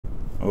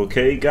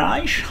Okay,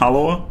 guys,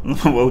 hello,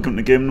 welcome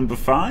to game number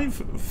 5.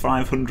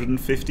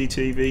 550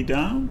 TV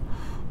down.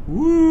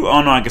 Woo!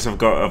 Oh no, I guess I've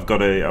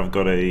got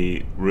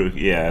a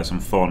yeah, some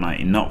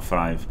 490, not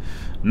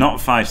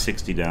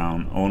 560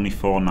 down, only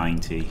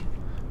 490.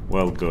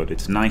 Well, good.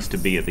 It's nice to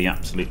be at the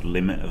absolute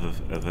limit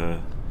of a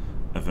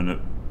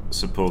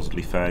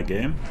supposedly fair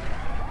game.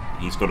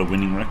 He's got a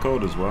winning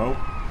record as well.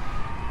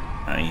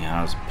 He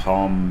has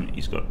Pom,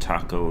 he's got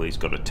Tackle, he's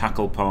got a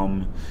Tackle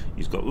Pom,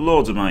 he's got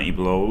loads of Mighty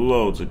Blow,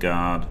 loads of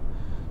Guard,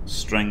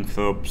 Strength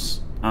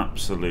Ups,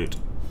 absolute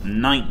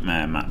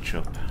nightmare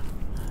matchup.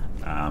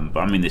 But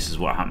I mean, this is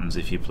what happens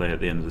if you play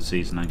at the end of the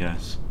season, I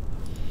guess.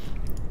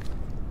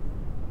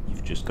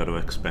 You've just got to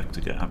expect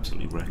to get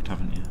absolutely wrecked,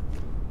 haven't you?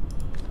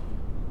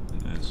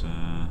 There's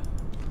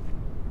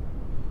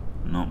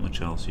not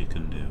much else you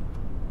can do.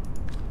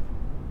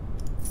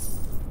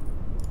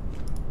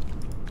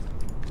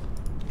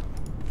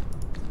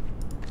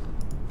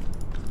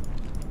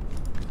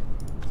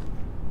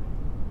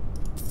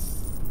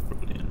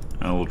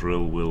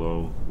 Eldril,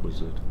 Willow,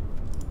 Wizard.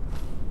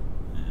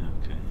 Yeah,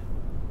 okay.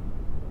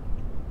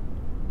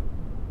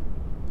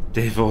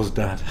 Devo's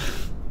dad.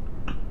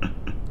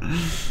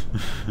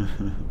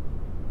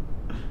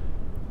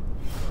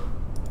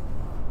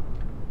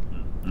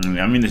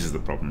 I mean, this is the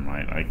problem,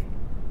 right? Like,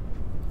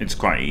 it's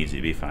quite easy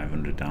to be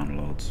 500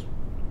 downloads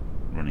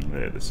running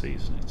late this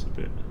season. It's a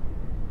bit.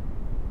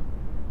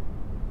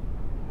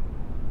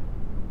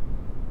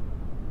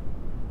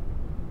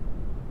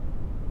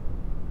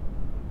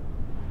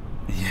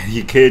 Yeah,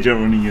 your cage are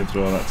running your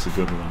throw, that's a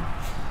good one.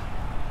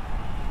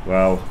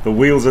 Well, the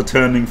wheels are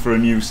turning for a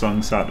new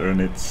song, Saturn,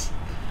 and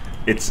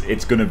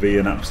it's gonna be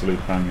an absolute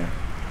banger.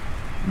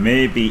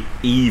 Maybe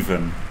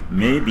even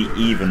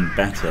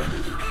better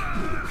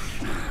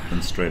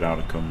than Straight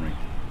Outta Cymru.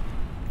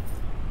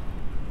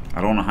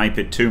 I don't want to hype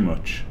it too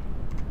much,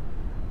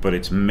 but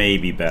it's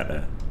maybe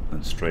better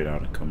than Straight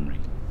Outta Cymru.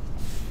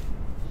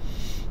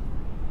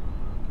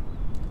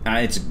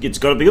 It's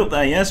got to be up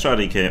there, yeah.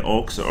 Strategy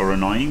Orcs are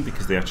annoying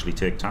because they actually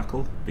take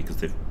tackle, because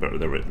they're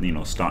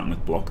starting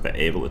with block, they're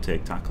able to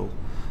take tackle,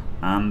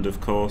 and of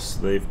course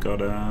they've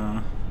got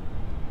a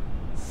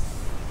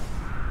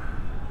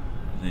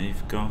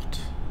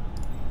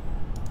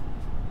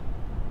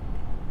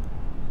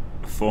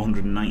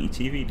 490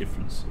 TV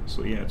difference.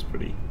 So yeah, it's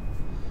pretty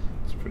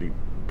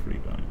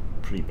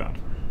bad.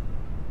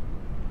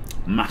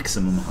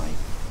 Maximum height.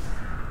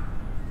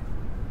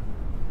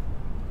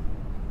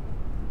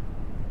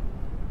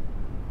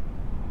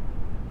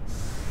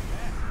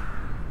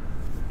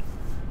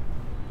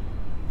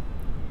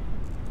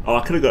 Oh,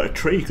 I could have got a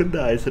tree, couldn't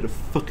I? Instead of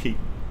fucking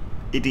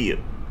idiot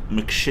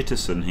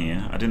McShitterson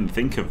here. I didn't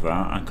think of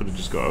that. I could have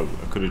just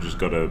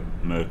got a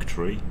Merc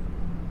tree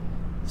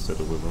instead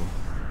of Willow.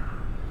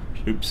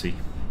 Oopsie.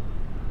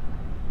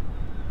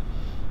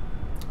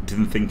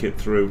 Didn't think it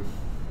through.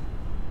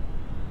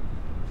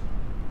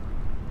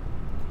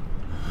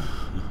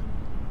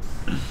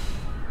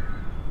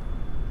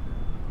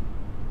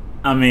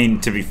 I mean,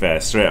 to be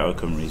fair, Straight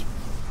Outta Cymru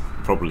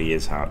probably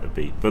is hard to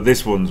beat, but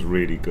this one's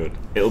really good.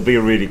 It'll be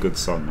a really good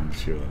song, I'm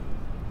sure.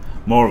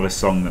 More of a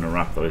song than a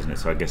rap, though, isn't it?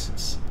 So I guess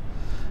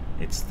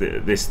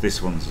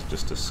this one's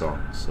just a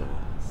song. So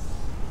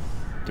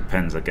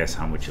depends, I guess,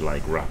 how much you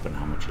like rap and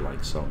how much you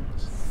like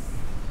songs.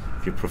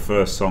 If you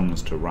prefer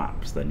songs to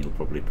raps, then you'll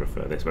probably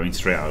prefer this. But I mean,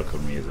 Straight Outta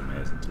Cymru is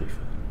amazing, to be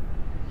fair.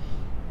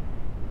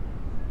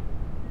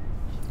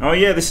 Oh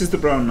yeah, this is the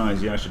brown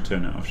noise. Yeah, I should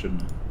turn it off,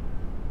 shouldn't I?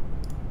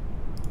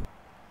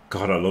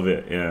 God, I love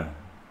it. Yeah.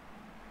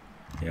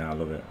 Yeah, I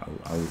love it.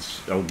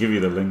 I'll give you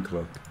the link.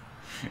 Look,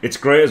 it's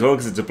great as well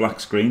because it's a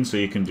black screen, so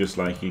you can just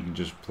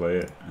play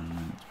it,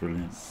 and it's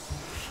brilliant.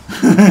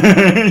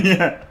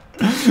 Yeah,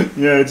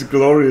 yeah, it's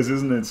glorious,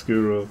 isn't it,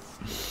 Skuro?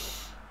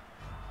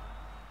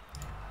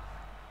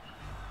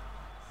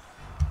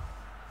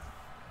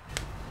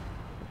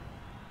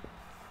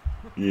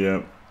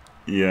 Yep,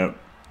 yep.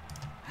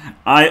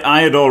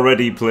 I had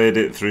already played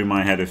it through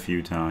my head a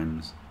few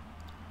times,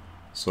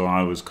 so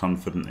I was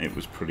confident it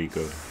was pretty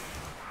good.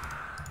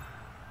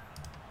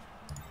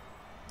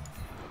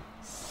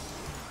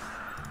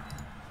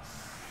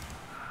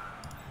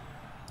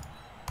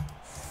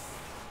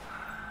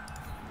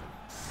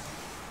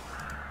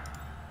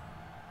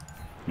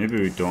 Maybe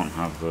we don't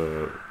have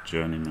the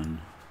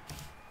journeyman.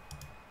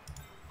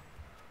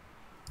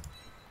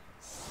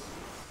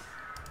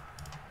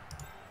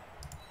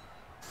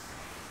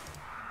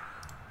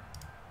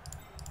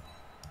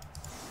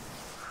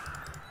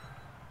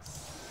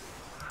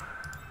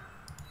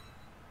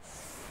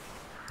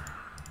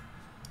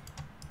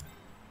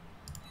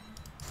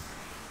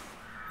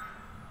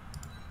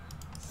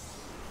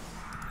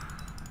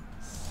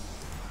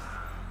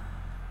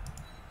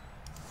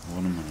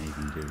 What am I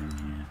even doing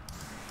here?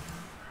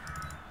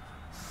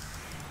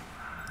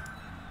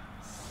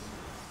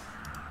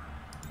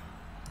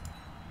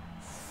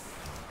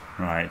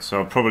 Right, so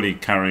I'll probably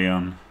carry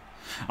on.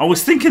 I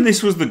was thinking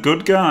this was the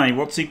good guy.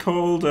 What's he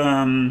called?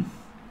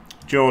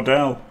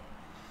 Jordell.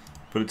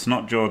 But it's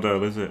not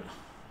Jordell, is it?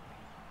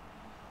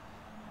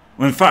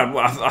 Well, in fact,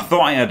 I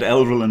thought I had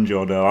Eldril and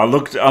Jordell. I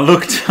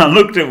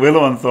looked at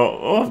Willow and thought,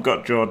 oh, I've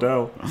got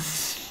Jordell.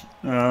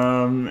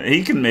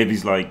 He can maybe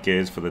like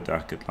gaze for the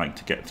Daka, like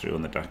to get through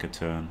on the Daka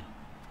turn.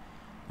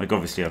 Like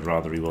obviously, I'd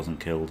rather he wasn't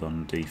killed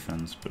on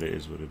defense, but it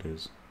is what it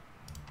is.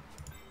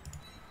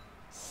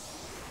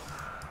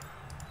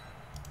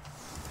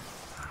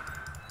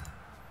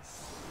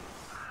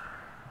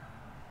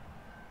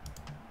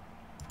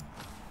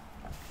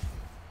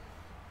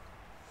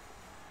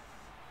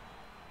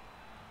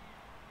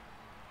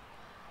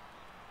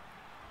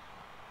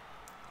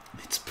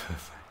 It's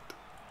perfect.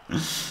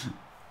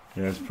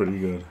 Yeah, it's pretty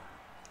good.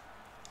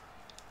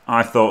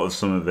 I thought of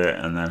some of it,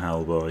 and then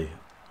Hellboy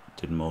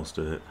did most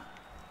of it.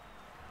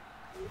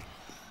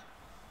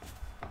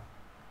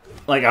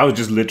 Like I was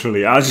just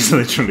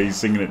literally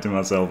singing it to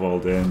myself all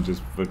day and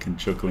just fucking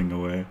chuckling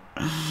away.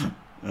 I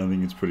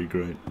think it's pretty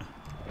great.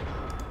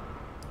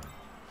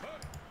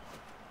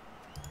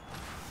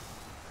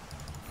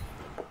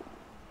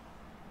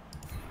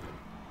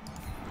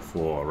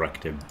 Four,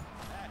 wrecked him.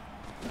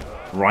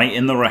 Right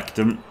in the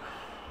rectum.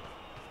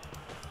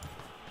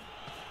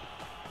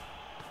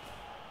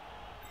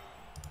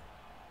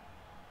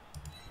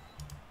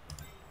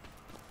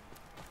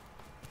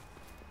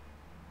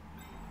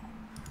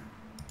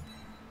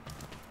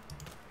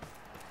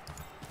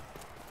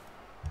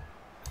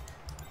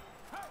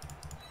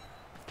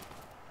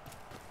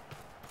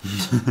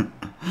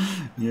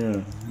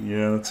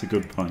 Yeah, that's a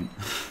good point.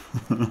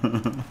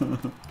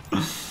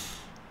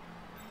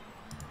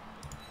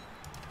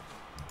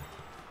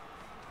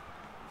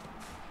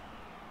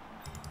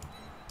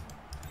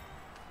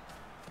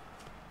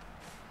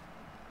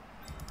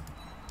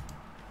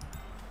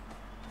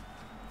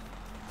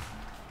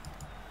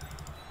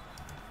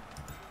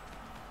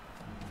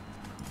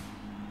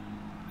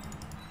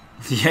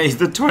 Yeah, he's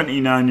the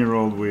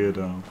 29-year-old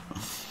weirdo.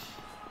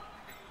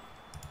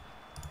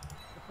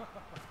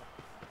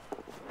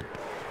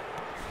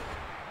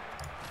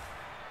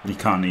 He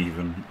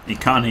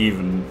can't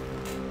even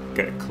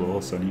get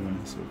close anyway,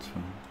 so it's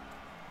fine.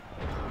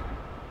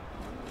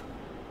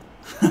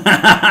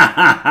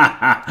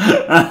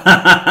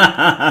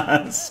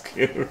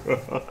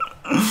 Skiro.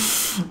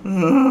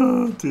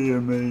 Oh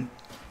dear me.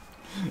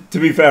 To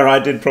be fair, I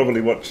did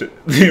probably watch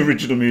the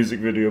original music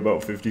video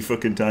about 50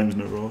 fucking times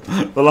in a row.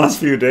 The last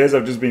few days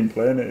I've just been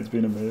playing it, it's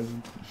been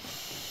amazing.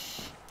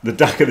 The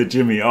Daka the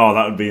Jimmy, oh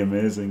that would be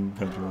amazing,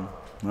 Pedro.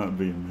 That would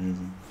be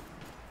amazing.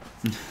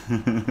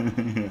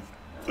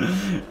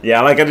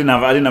 Yeah, like I didn't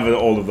have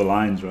all of the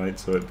lines right,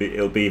 so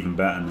it'll be even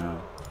better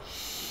now.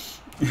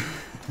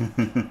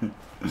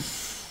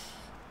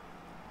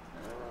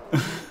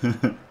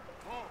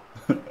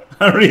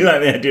 I really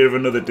like the idea of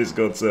another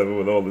Discord server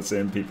with all the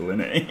same people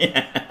in it.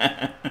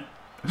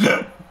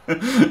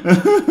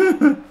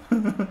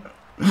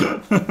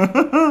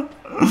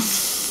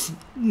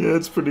 Yeah,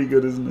 it's pretty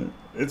good, isn't it?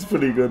 It's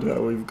pretty good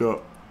how we've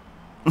got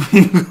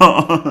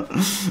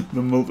the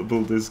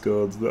multiple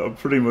Discords that are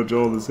pretty much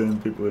all the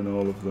same people in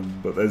all of them,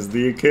 but there's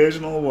the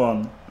occasional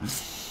one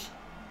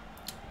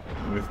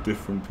with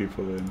different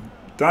people in.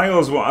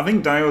 Dio's one, I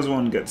think Dio's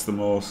one gets the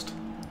most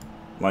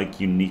like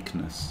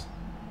uniqueness,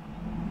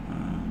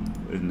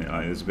 isn't it?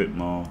 Like there's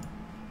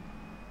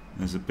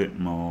a bit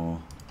more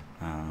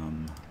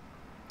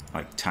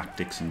like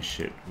tactics and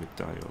shit with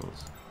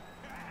Dio's.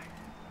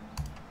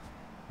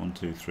 1,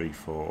 2, 3,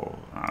 4.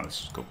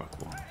 Let's just go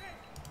back one.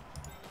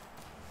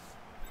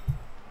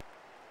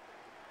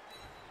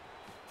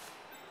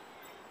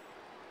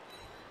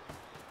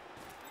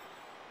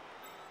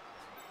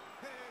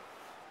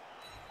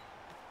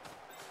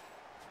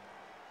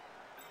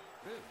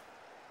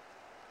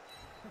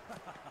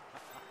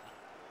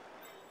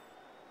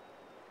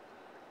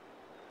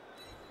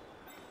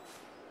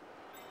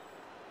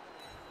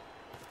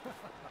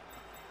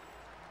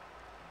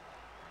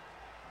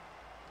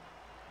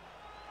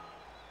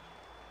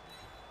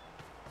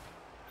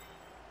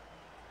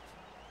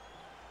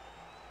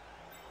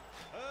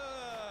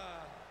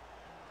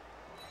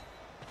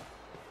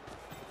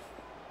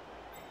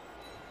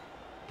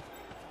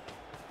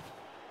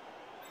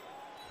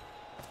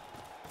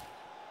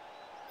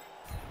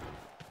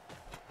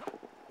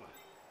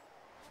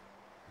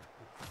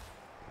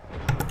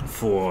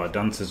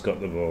 Dancer's got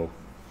the ball.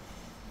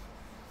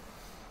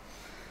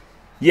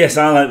 Yes,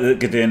 I like the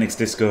Gdanik's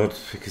Discord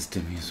because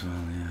Dimmy as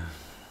well, yeah.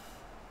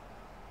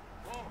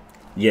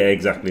 Yeah,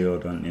 exactly,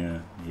 Odon,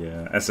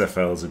 yeah.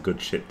 SFL's a good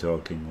shit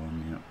talking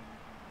one,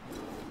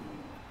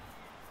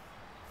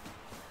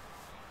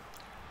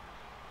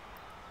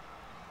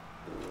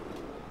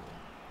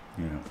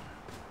 yeah. Yeah.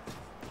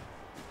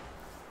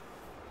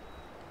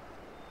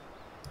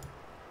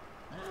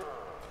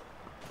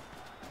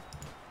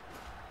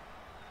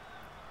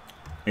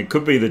 It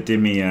could be the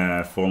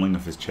Dimmy falling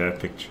off his chair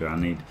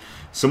picture.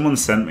 Someone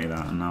sent me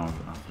that, and now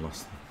I've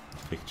lost the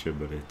picture,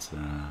 but it's. I'll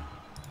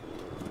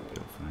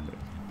find it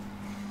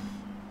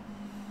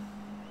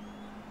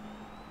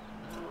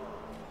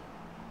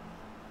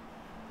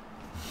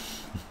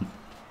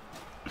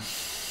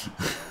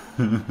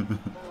again.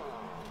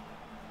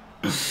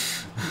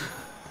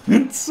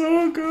 It's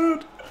so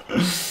good.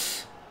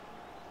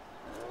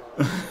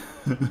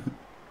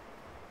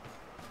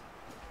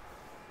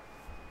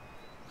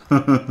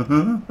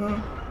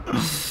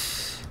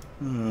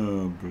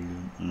 Oh,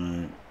 brilliant.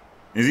 Right.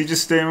 Is he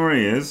just staying where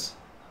he is?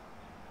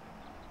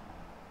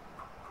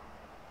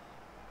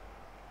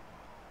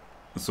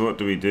 So what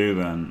do we do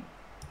then?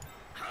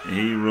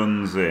 He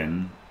runs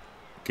in,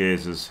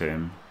 gazes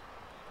him.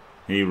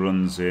 He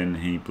runs in,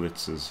 he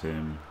blitzes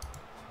him.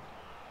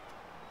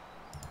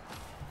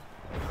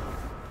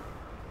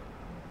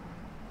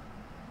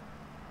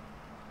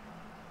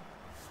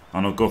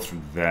 And I'll go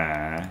through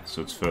there,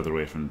 so it's further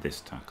away from this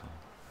tackle.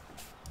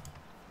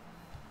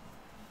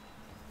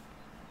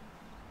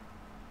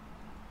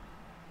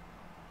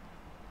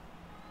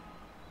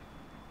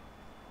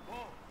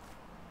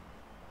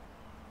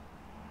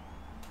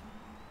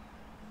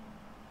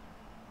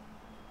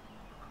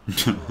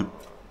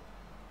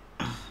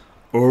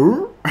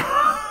 Oh?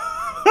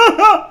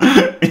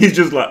 He's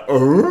just like,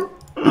 oh?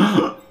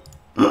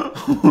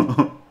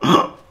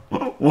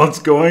 What's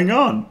going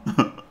on?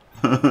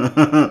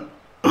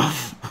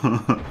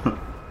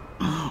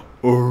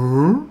 Oh?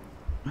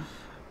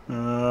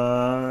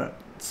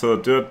 So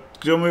do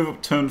I move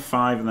up turn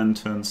 5 and then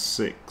turn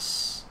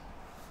 6?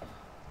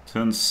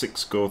 Turn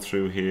 6 go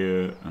through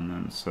here and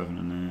then 7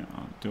 and 8.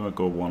 Or do I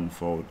go 1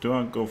 forward? Do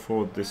I go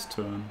forward this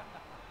turn?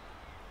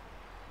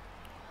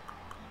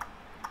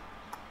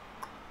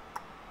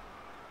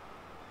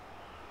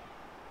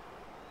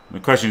 The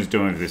question is,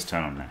 do I move this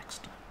turn or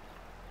next?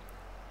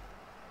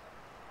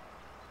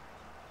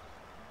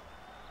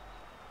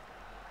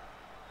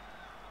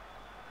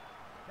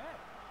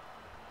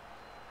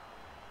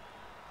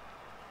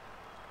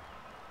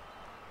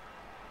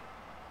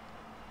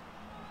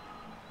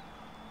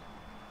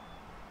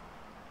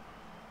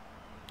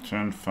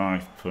 Turn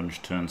 5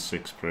 punch, turn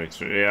 6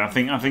 breakthrough. Yeah, I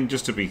think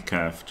just to be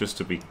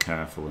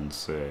careful and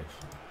safe.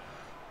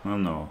 Well,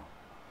 no.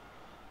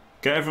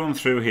 Get everyone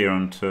through here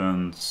on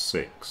turn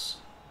 6.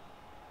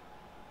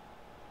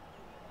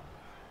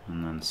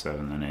 And then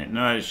 7 and 8.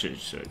 No, it's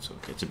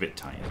okay. It's a bit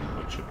tight, isn't it?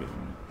 But it should be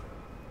fine.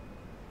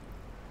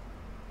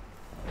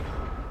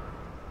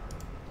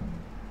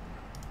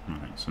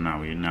 Alright, so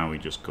now we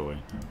just go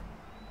in.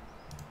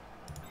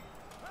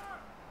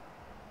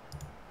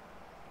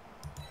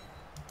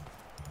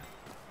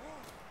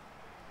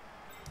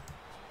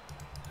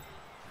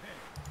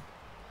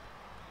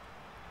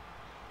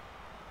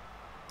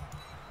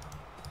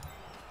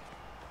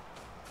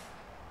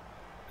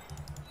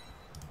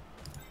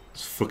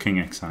 It's fucking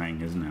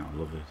exciting, isn't it? I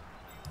love it.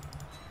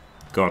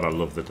 God, I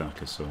love the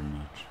Daka so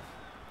much.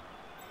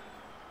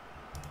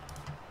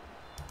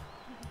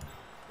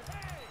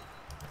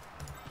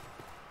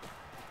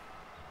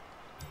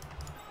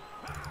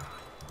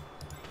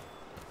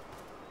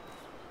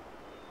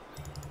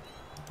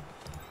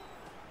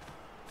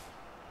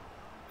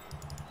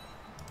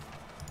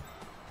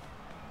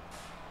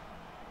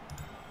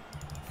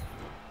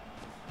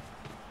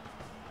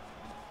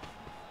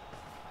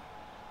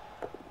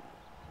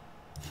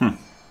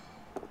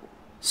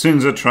 As soon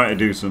as I try to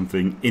do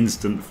something,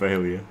 instant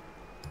failure.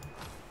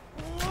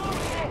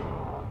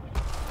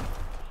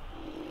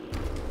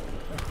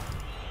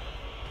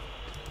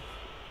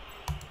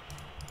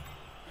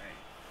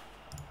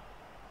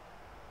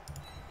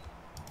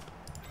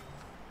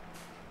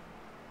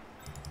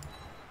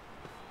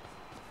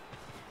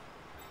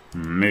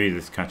 Maybe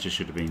this catcher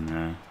should have been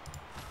there.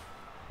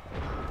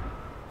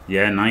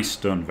 Yeah, nice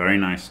stun. Very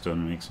nice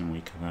stun. Makes him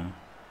weaker there.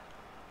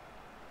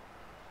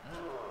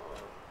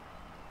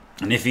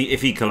 And if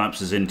he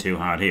collapses in too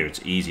hard here,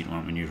 it's easy to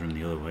outmaneuver him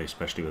the other way,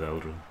 especially with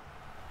Eldril.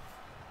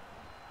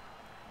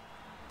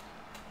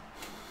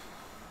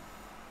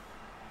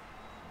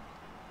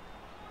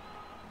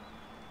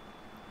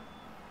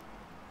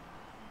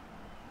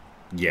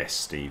 Yes,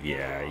 Steve.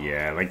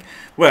 Yeah. Like,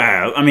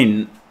 well, I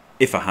mean,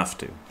 if I have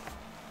to.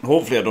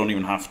 Hopefully, I don't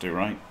even have to,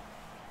 right?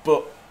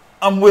 But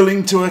I'm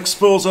willing to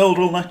expose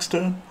Eldril next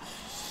turn.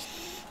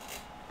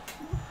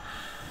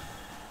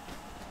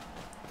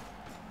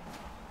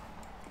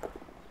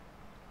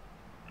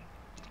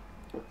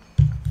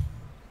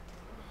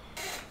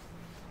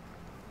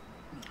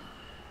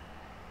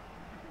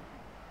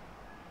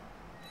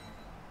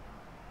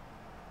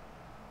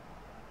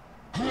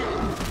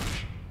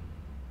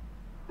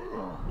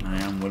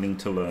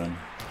 To learn.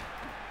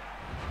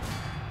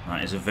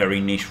 That is a very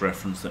niche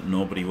reference that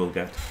nobody will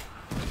get,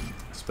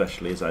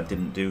 especially as I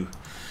didn't do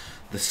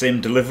the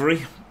same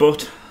delivery,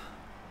 but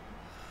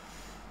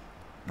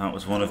that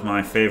was one of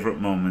my favourite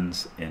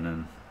moments in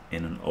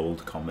an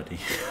old comedy.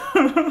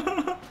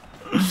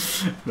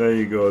 There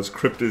you go, as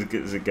cryptic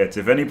as it gets.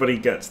 If anybody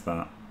gets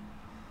that,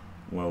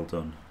 well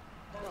done.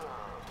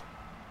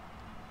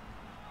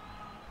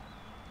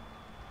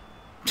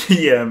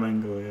 Yeah,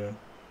 Mango, yeah.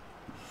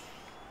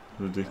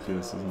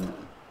 Ridiculous, isn't it?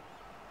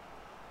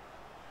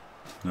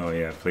 Oh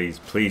yeah,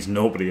 please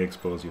nobody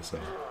expose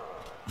yourself.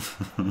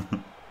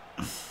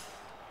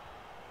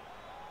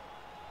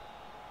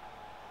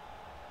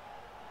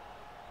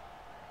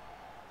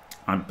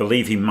 I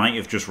believe he might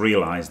have just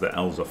realised that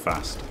elves are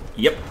fast.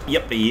 Yep,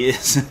 he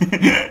is.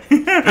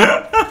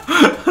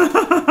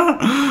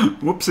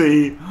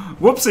 Whoopsie.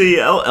 Whoopsie,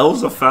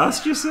 elves are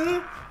fast, you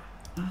say?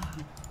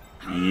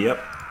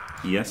 Yep.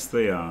 Yes,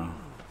 they are.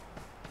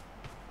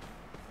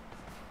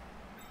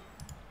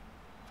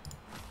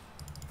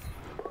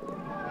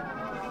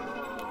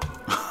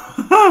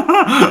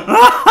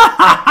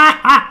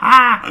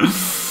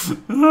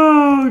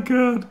 Oh,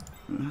 God.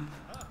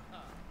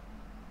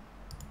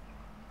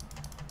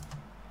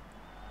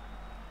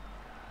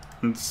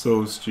 It's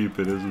so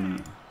stupid, isn't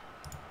it?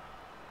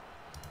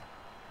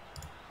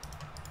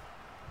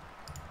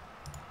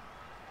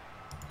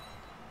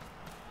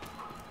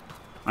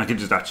 I could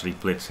just actually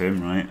blitz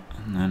him, right?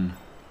 And then...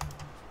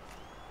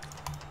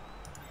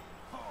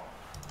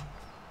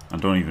 I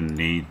don't even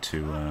need to...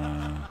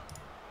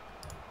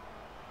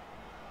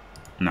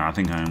 No, I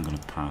think I am going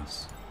to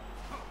pass.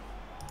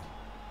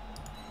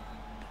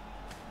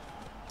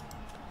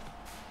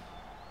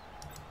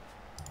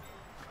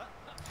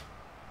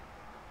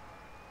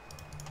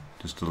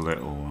 Just a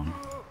little one.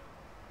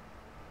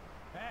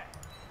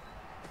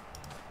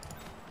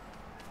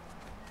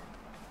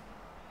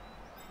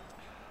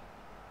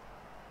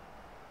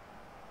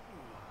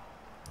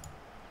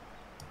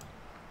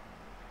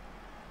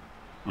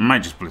 I might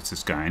just blitz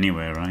this guy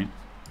anyway, right?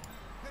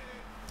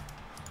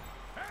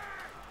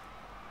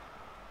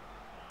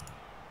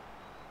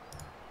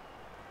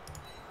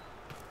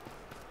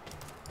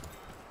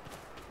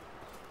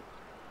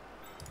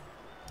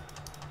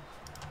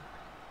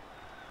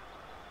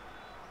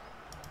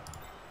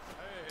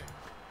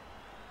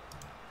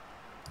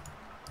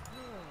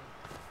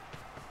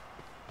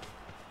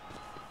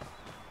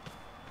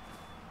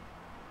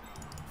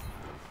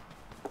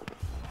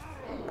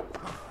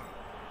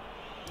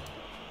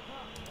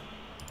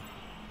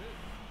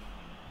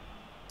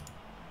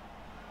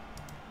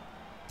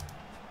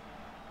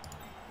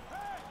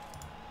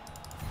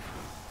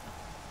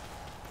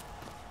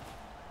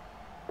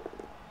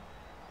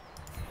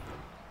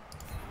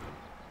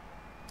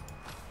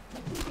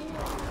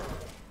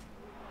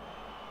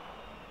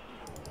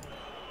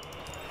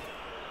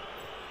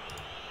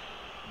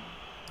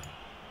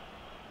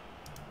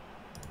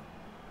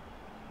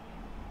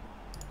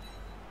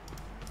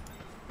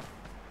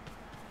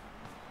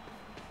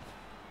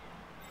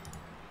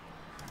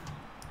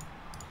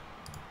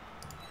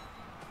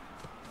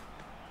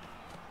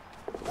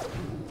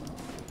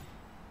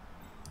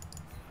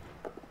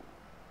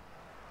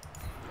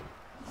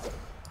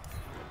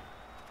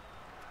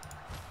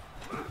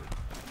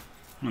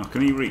 Oh,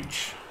 can he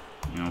reach?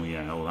 Oh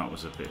yeah, oh that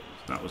was a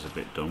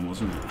bit dumb,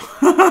 wasn't it?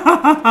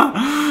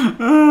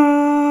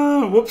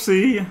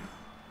 Whoopsie.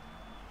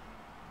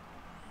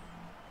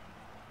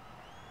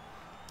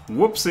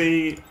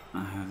 Whoopsie.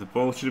 The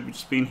ball should have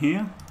just been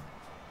here.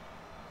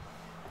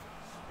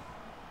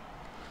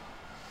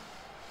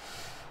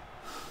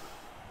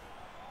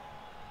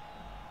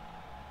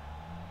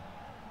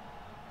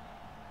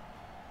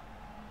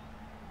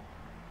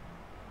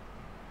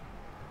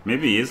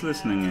 Maybe he is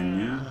listening in,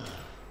 yeah.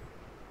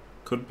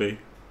 Could be.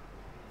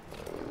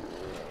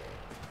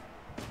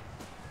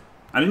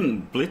 I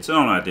didn't blitz.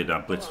 Oh, no, I did. I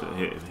blitzed,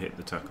 hit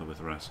the tackle with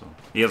wrestle.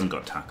 He hasn't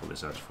got tackle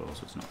this edge for,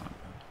 so it's not that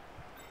bad.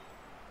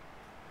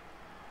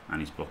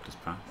 And he's blocked his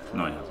path.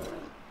 No, he hasn't.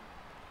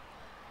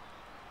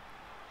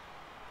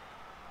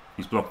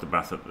 He's blocked the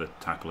path that the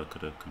tackler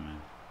could have come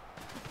in.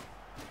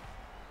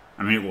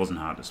 I mean, it wasn't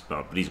hard to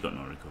spot, but he's got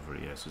no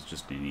recovery. Yes, it's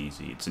just an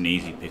easy. It's an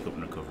easy pick up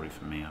and recovery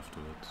for me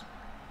afterwards.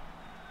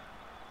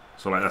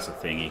 So like that's the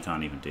thing, he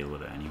can't even deal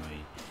with it anyway.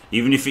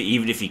 Even if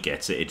he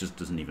gets it, it just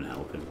doesn't even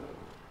help him.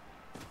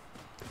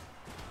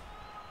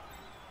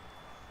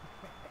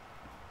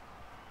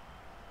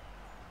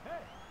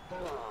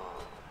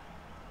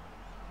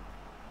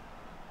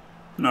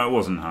 No, it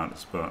wasn't hard to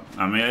spot.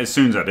 I mean, as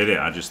soon as I did it,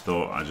 I just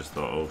thought,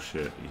 oh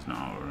shit, he's not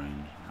out of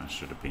range. I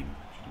should have been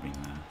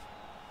there.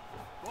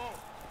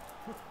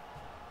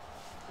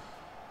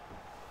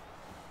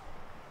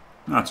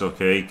 That's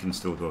okay. He can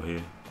still go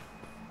here.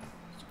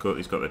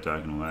 He's got the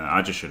diagonal there.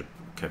 I just should have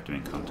kept him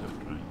in contact,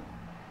 right?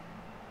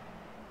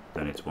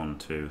 Then it's 1,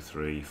 2,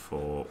 3,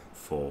 4,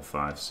 4,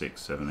 5,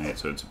 6, 7, 8.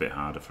 So it's a bit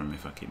harder for him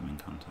if I keep him in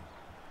contact.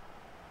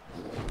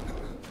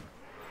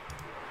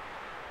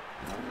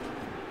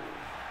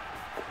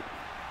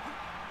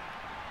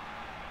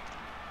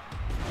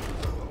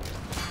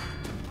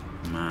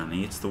 Man,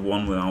 he hits the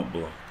one without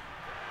block.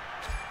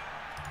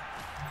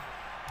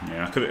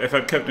 Yeah, I could if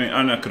I'd kept him,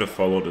 and I could have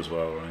followed as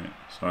well, right?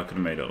 So I could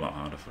have made it a lot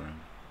harder for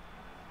him.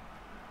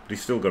 But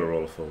he's still got to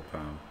roll a full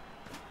power.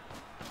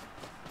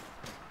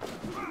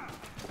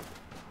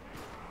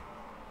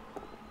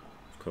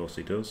 Of course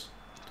he does.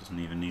 Doesn't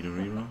even need a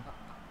reroll.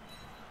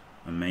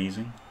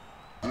 Amazing.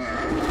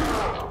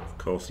 Of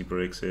course he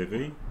breaks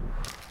AV.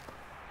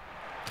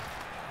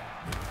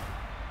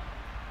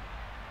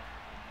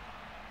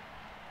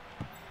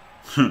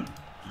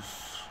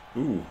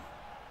 Ooh.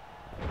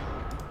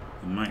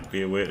 There might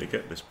be a way to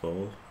get this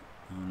ball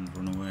and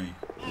run away.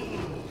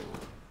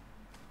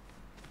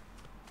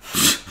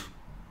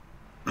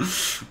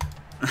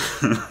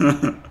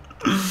 Hmm.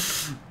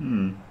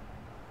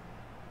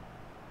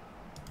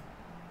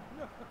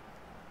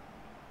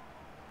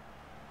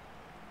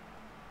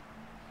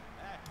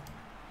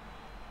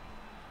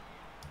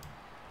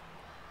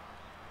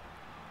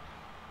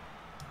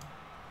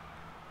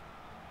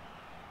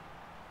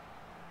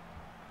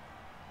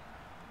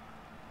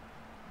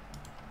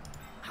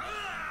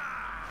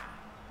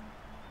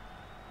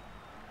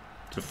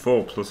 It's a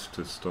 4+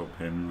 to stop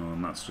him, though,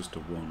 and that's just a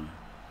 1.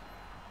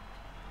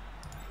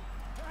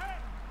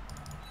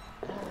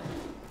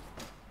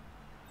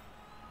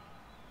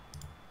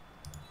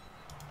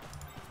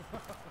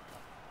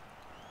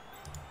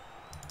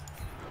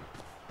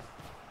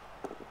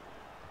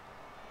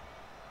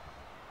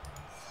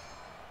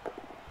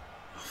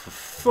 For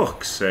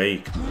fuck's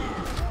sake.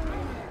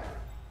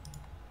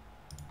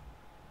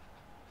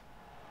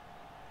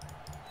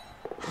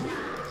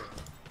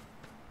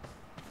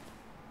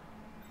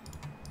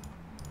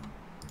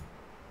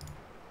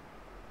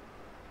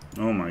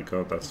 Oh my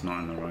god, that's not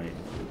in the right.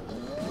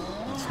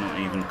 That's not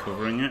even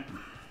covering it.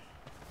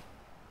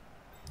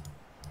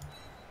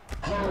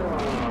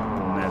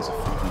 And there's a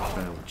fucking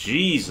fail.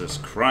 Jesus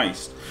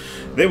Christ.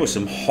 There were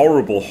some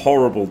horrible,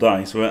 horrible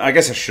dice. Well, I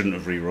guess I shouldn't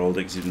have re-rolled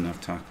it because he didn't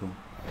have tackle.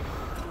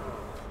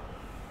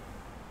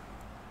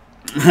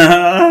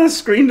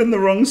 Screened in the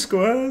wrong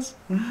squares.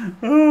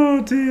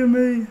 Oh dear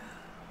me.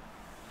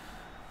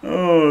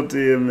 Oh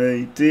dear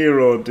me. Dear,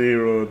 oh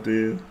dear, oh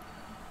dear.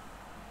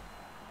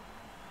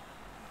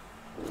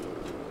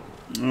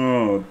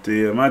 Oh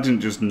dear, imagine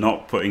just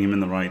not putting him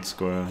in the right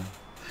square.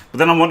 But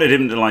then I wanted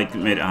him to, like,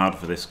 made it hard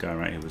for this guy,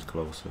 right, who was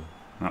closer.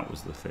 That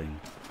was the thing.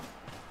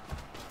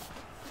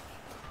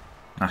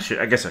 I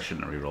guess I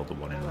shouldn't have re-rolled the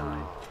 1 in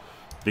 9.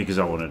 Because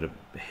I wanted to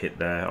hit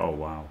there. Oh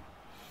wow.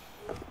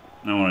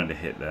 I wanted to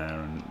hit there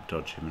and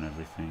dodge him and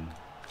everything.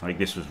 Like,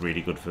 this was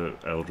really good for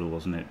Eldril,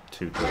 wasn't it?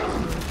 2 dodges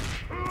there.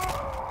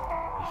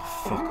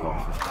 Oh, fuck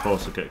off. Of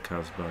course I get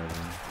Kaz by there.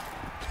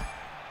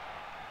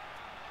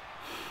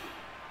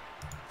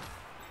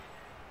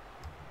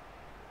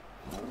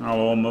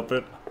 Hello,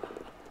 Muppet.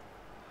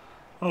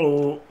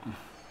 Hello.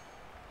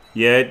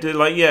 Yeah,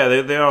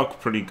 they are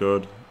pretty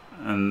good,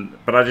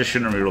 but I just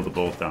shouldn't have rerolled the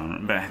both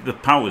down. But the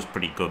power's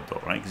pretty good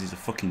though, right? Because he's a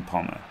fucking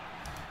pommer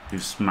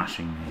who's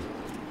smashing me.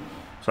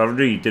 So I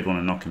really did want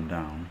to knock him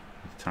down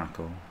with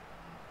tackle.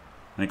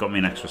 And it got me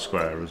an extra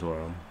square as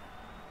well.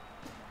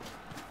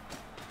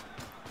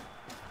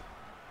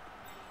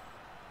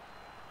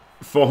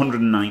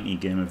 $490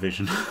 game of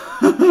vision.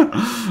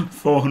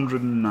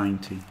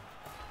 490.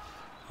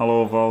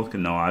 Hello,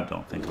 Vulcan. No, I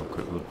don't think I'll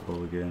quit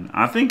bloodbowl again.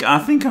 I think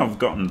I've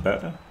gotten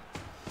better.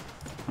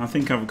 I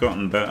think I've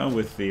gotten better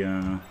with the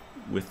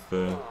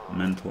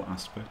mental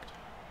aspect.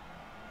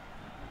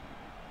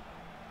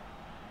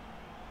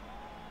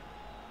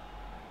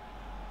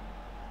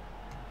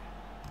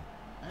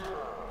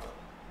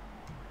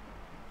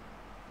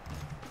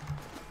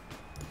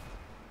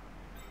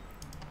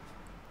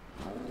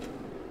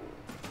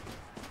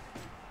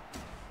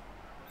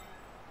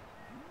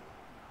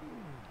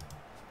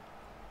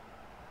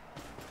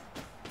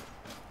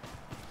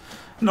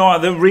 No,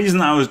 the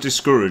reason I was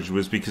discouraged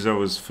was because I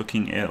was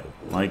fucking ill.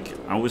 Like,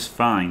 I was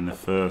fine the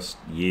first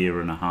year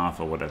and a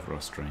half or whatever I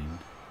strained.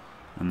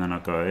 And then I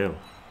got ill.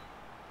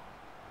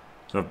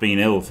 So I've been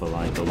ill for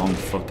like a long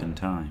fucking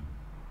time.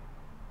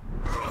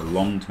 A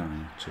long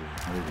time, actually.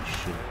 Holy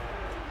shit.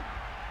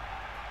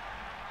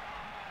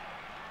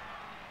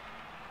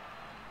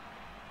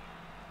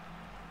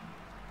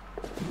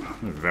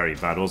 It was very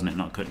bad, wasn't it?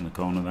 Not cutting the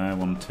corner there.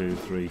 1, 2,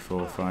 3,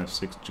 4, 5,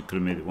 6. Could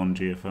have made it 1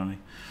 GFI.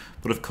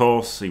 But of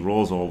course, he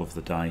rolls all of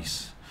the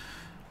dice.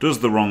 Does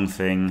the wrong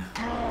thing.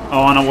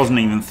 Oh, and I wasn't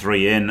even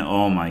 3 in.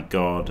 Oh my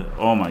god.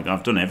 Oh my god.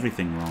 I've done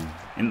everything wrong.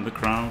 Into the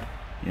crowd?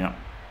 Yep.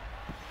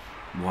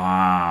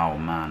 Wow,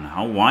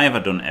 man. Why have I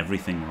done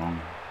everything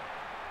wrong?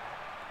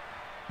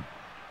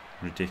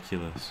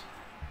 Ridiculous.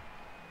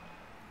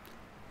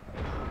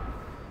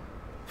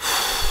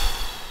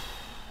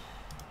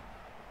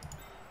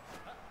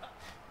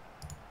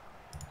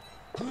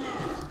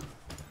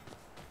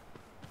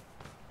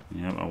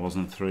 Yep, I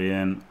wasn't 3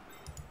 in.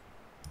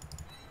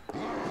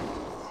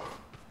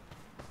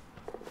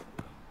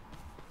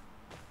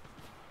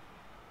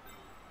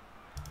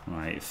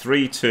 Right,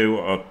 3-2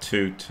 or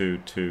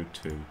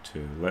 2-2-2-2-2.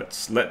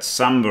 Let's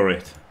samba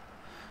it.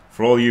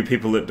 For all you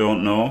people that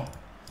don't know,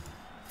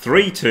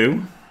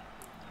 3-2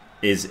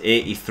 is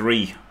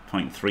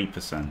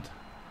 83.3%.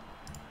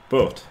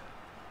 But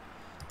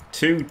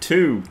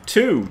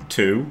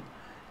 2-2-2-2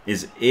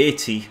 is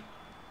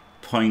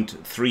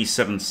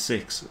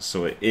 80.376,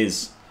 so it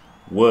is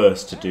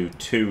worse to do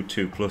 2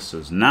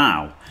 2+s.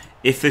 Now,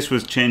 if this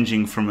was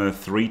changing from a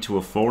 3 to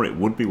a 4, it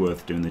would be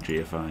worth doing the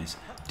GFIs.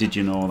 Did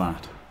you know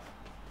that?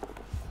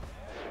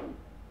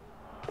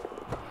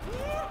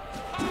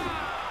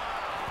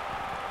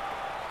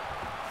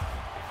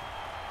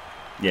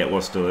 Yeah, it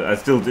was still. I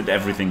still did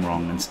everything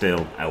wrong, and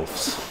still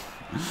elves.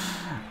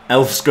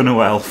 Elf's gonna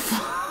elf.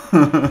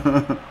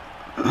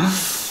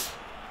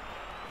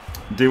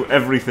 Do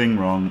everything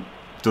wrong.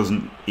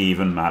 Doesn't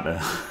even matter.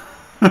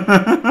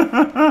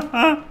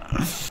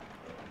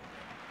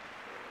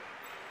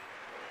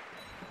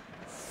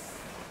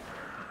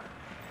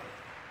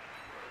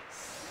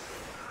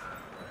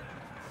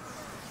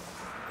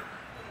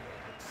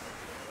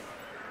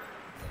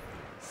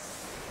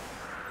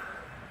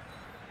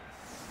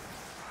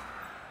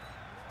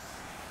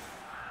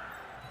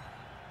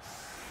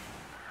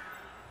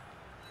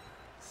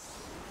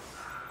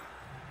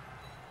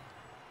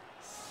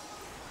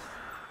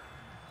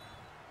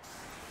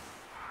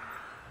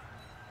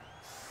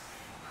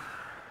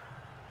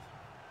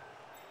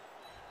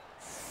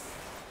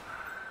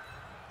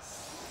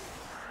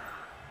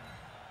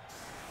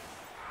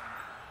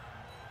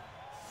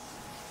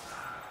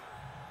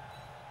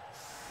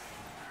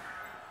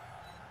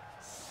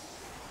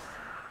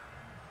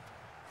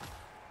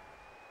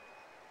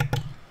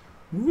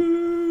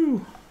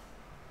 Woo!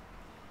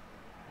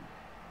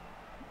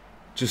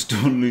 Just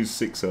don't lose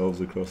 6 elves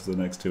across the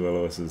next 2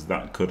 LOSs.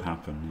 That could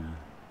happen,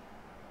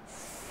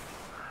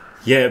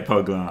 yeah. Yeah,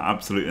 Poglar,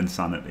 absolute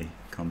insanity.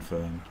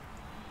 Confirmed.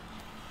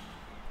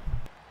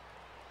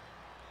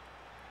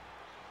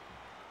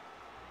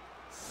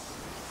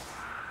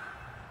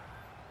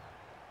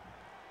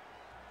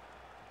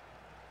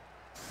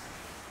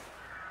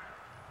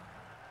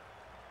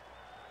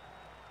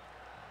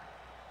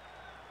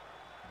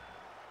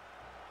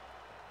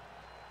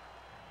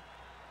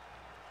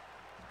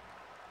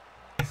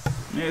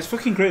 Yeah, it's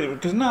fucking great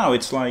because now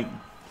it's like,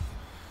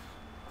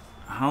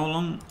 how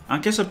long? I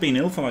guess I've been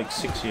ill for like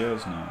 6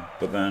 years now,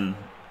 but then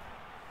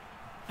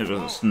it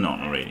was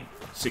not really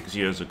 6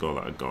 years ago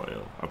that I got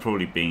ill. I've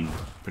probably been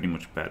pretty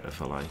much better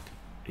for like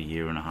a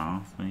year and a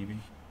half, maybe,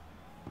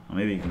 or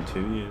maybe even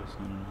 2 years.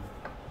 I don't know.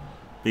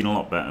 Been a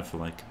lot better for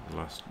like the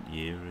last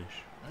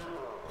year-ish.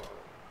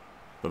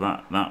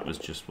 But that was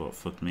just what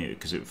fucked me,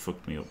 because it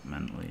fucked me up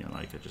mentally.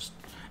 Like I just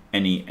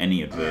any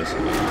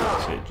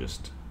adversity, it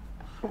just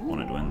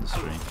wanted to end the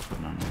stream.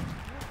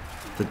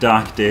 The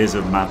dark days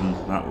of Madden.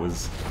 That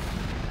was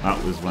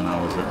when I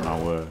was at my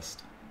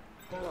worst.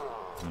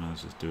 When I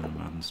was just doing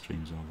Madden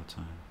streams all the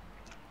time.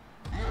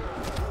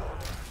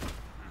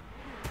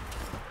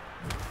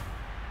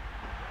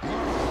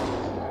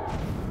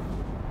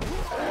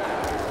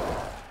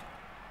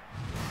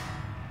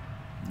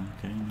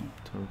 Okay,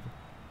 not terrible.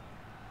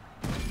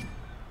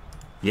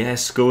 Yeah,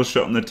 skull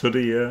shot on the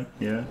tuddy.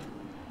 Yeah.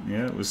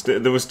 It was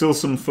there was still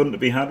some fun to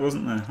be had,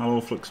 wasn't there?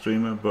 Hello, Flux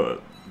Streamer,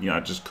 but yeah, I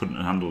just couldn't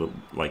handle it,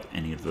 like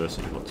any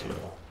adversity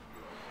whatsoever.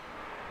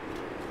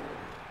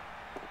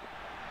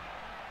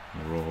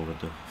 Roll the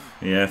duff.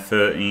 Yeah,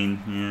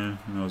 13. Yeah,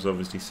 I was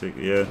obviously sick.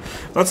 Yeah,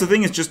 that's the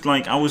thing. It's just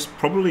like I was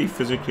probably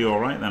physically all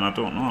right then. I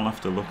don't know. I'll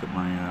have to look at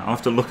my. I'll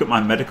have to look at my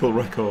medical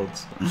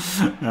records. But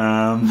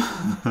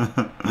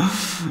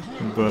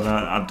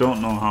I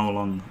don't know how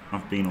long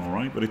I've been all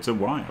right. But it's a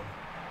while.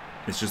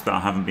 It's just that I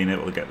haven't been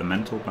able to get the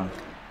mental back,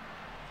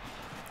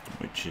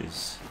 which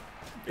is,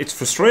 it's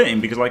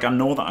frustrating because like I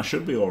know that I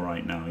should be all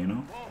right now, you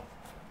know.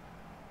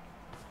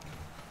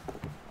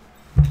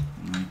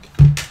 Like,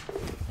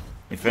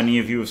 if any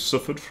of you have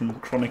suffered from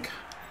chronic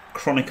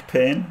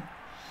pain,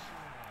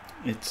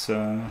 it's you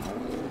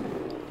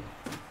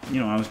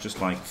know, I was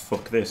just like,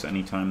 fuck this.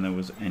 Anytime there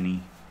was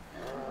any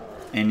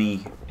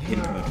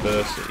hint of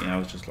adversity, I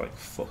was just like,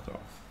 fuck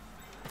off.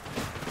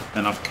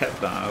 And I've kept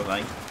that.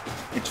 Like,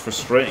 it's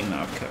frustrating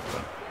that I've kept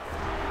that.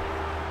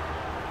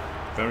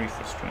 Very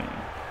frustrating.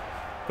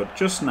 But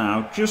just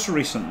now, just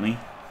recently,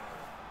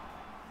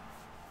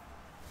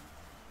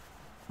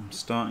 I'm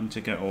starting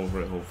to get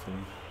over it, hopefully.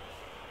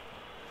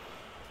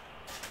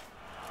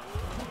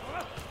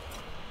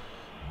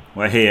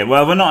 We're here.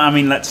 Well, we're not. I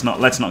mean, let's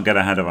not get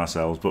ahead of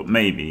ourselves. But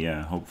maybe,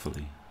 yeah.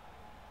 Hopefully,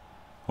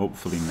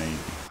 maybe.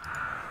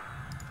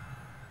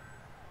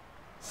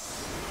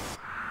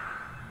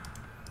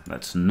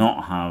 Let's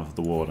not have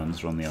the War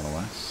Dancer on the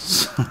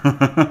LOS.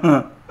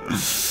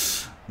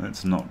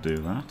 Let's not do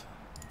that.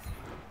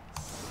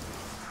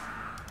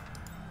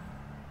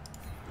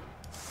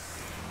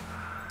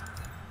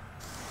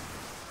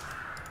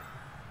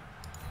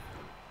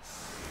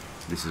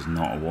 This is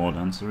not a War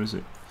Dancer, is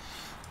it?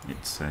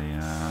 It's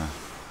a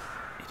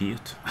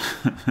idiot.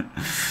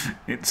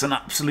 It's an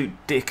absolute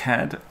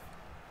dickhead.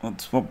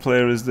 What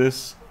player is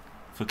this?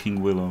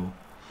 Fucking Willow.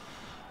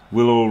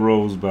 Willow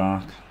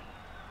Rosebark.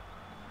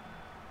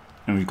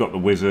 And we've got the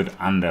Wizard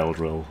and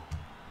Eldril.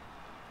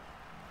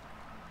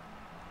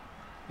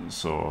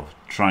 So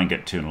try and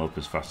get 2-0 up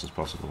as fast as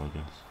possible, I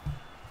guess.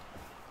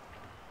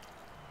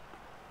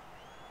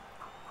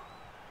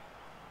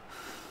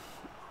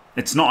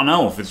 It's not an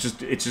elf. It's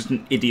just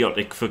an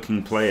idiotic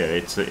fucking player.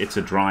 It's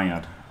a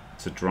dryad.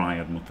 It's a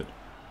dryad muppet.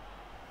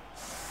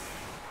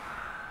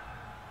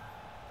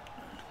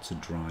 It's a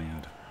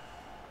dryad.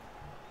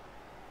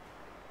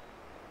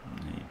 A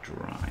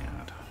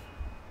dryad.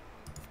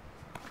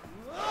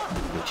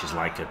 Which is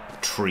like a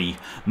tree,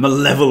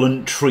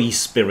 malevolent tree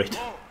spirit.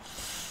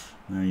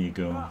 There you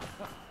go.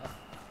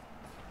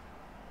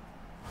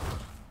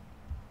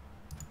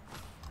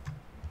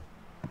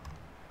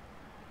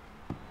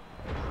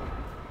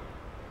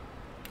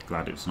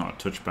 Glad it's not a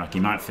touchback.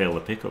 He might fail the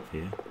pickup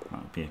here. That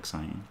would be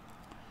exciting.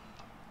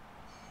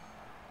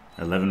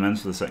 11 men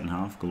for the second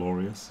half.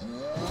 Glorious.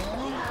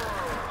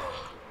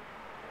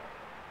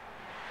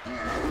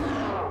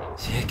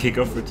 Yeah,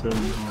 kick-off return.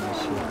 Oh,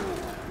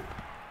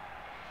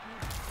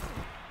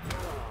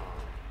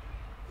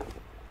 shit.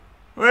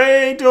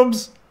 Wait,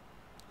 Dubs!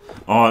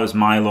 Oh, it was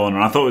my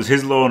loaner. I thought it was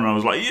his loaner. I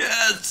was like,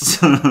 yes!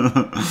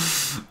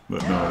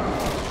 But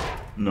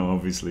no. No,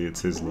 obviously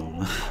it's his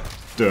loaner.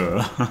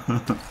 Duh.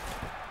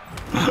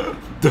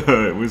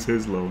 Duh, it was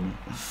his loaner.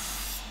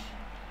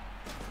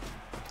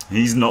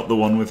 He's not the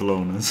one with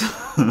loners.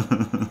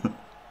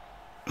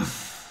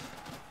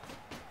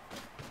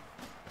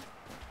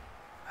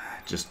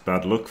 Just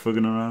bad luck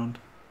fucking around.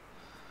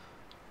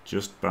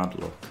 Just bad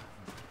luck.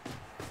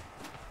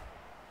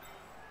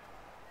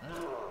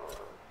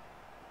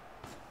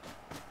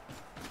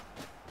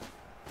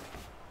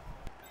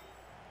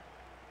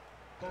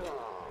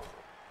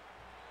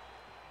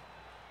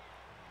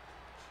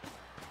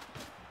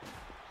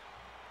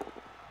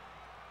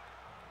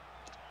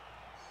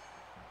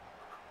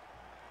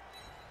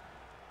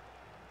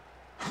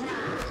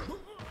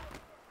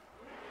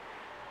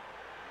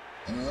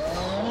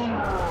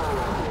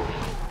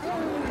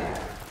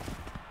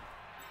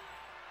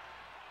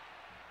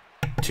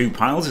 Two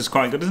piles is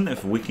quite good, isn't it,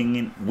 for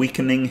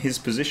weakening his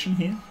position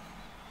here?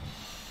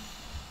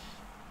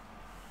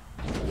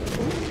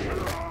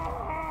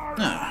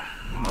 Ah,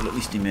 well, at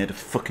least he made a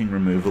fucking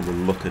removal will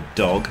look a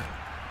dog.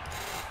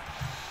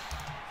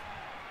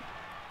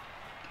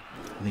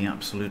 The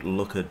absolute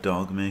looker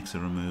dog makes a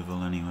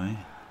removal anyway.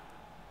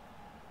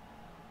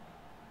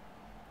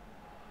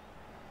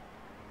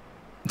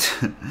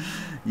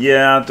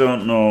 Yeah, I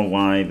don't know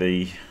why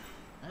they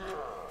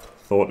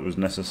thought it was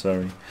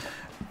necessary.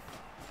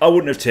 I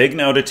wouldn't have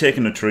taken it. I would have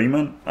taken a tree,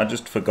 man. I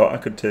just forgot I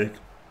could take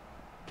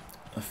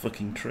a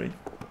fucking tree.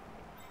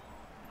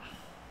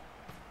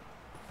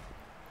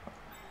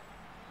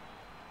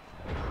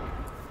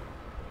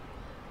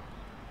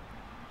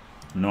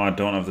 No, I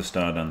don't have the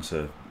Star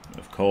Dancer.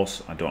 Of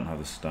course, I don't have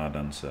the Star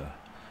Dancer.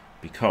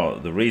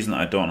 Because the reason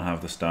I don't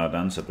have the Star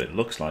Dancer, but it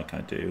looks like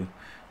I do,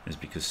 is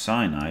because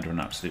Cyanide are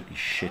an absolutely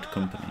shit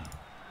company.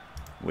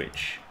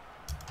 Which,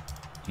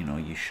 you know,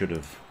 you should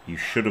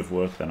have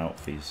worked that out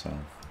for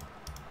yourself.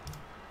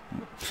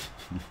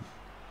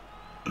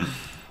 You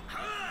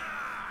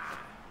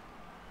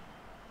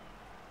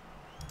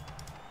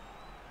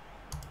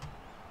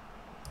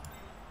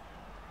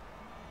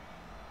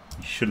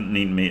shouldn't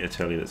need me to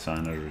tell you that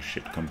Cyanide are a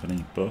shit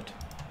company, but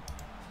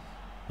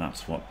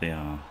that's what they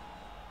are.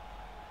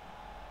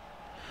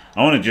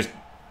 I want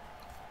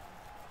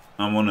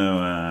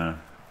to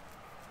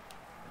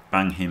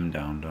bang him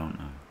down, don't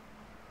I?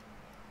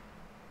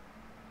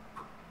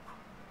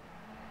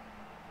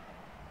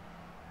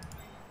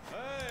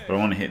 But I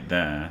want to hit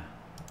there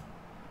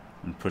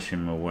and push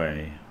him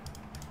away.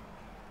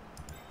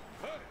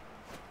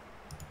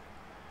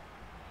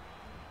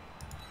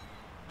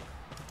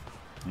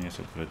 I guess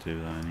I've got to do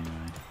that anyway.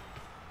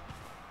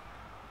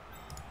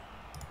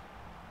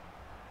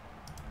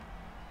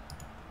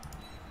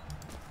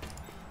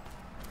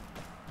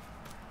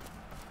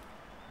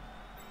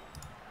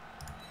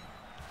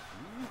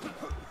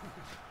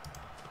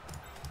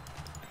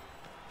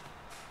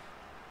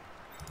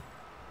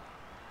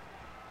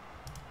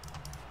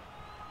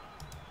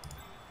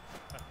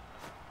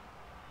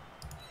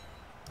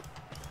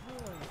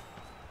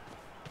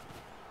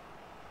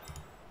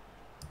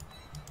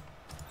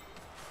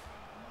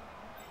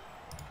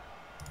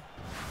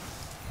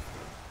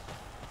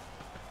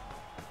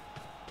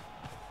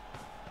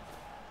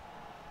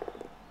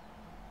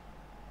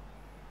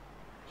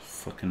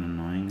 Fucking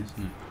annoying, isn't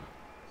it?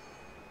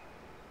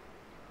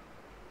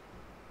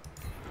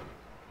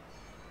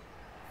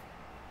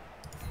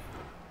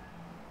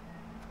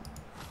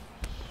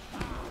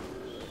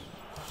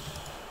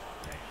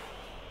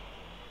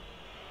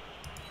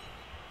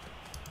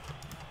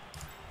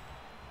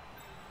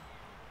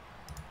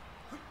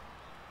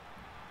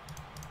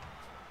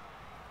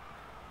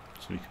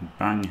 So we can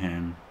bang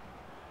him,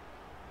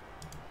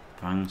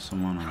 bang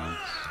someone else.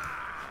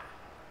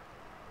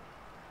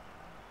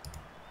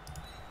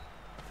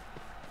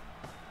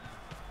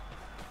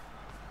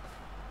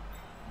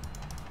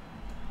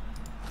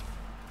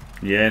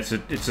 Yeah,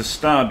 it's a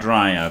Star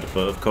Dryad,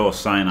 but of course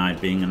Cyanide,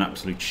 being an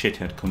absolute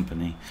shithead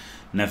company,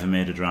 never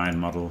made a Dryad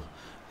model.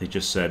 They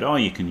just said, oh,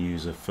 you can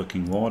use a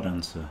fucking War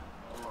Dancer.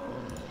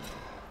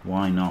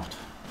 Why not?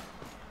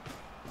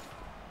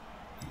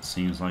 It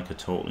seems like a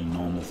totally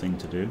normal thing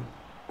to do.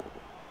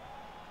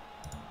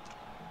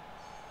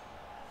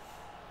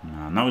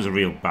 Nah, and that was a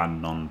real bad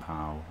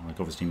non-pow. Like,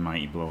 obviously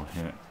Mighty Blow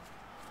hit.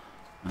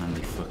 And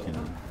they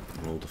fucking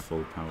rolled a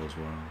full pow as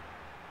well.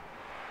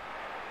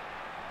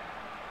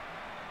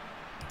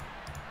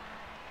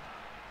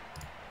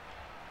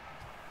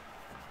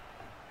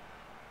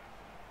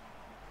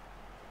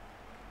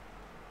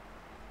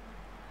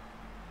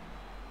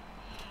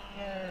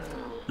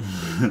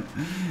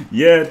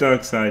 Yeah,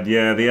 Darkside,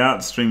 yeah, the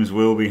art streams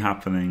will be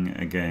happening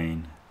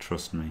again,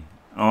 trust me.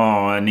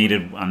 Oh, I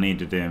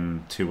needed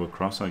him 2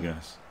 across, I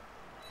guess.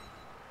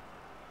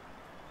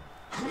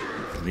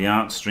 The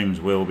art streams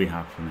will be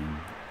happening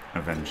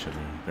eventually.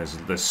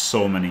 There's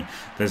so many.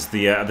 There's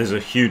a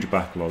huge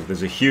backlog.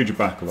 There's a huge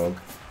backlog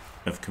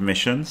of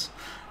commissions.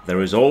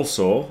 There is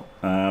also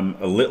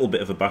a little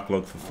bit of a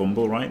backlog for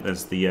Fumble, right?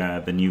 There's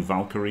the new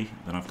Valkyrie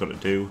that I've got to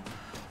do,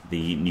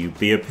 the new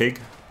Beer Pig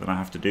that I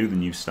have to do, the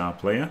new star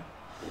player,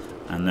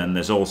 and then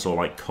there's also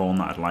like Corn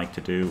that I'd like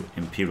to do,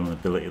 Imperial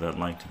Nobility that I'd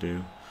like to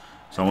do.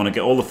 So I want to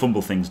get all the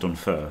Fumble things done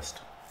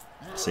first,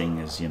 seeing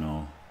as, you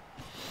know.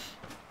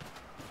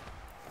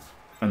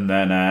 And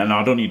then no,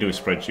 I don't need to do a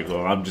spreadsheet.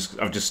 Well, I've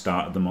just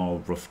started them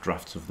all, rough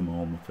drafts of them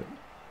all, Muppet,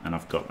 and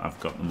I've got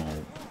them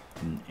all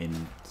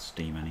in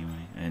Steam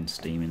anyway, in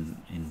Steam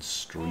in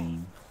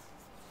Stream.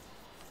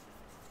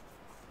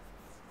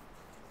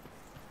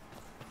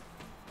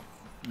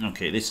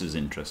 Okay, this is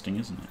interesting,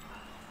 isn't it?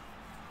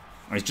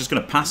 Oh, he's just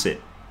going to pass it.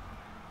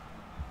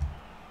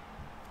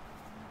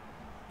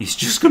 He's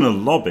just going to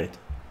lob it.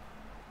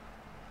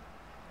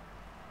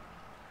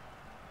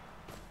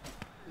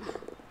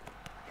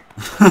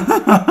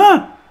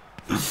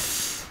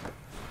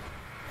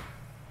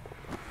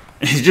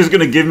 He's just going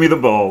to give me the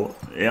ball.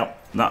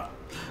 Yep,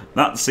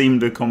 that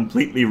seemed a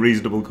completely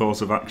reasonable course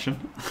of action.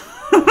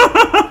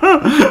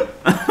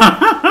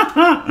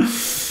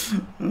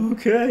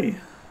 Okay.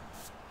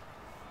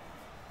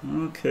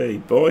 Okay,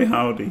 boy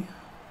howdy.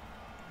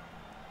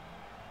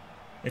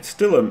 It's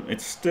still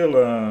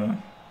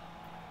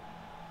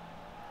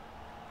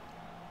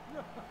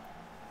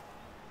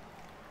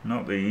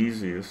not the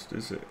easiest,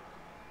 is it?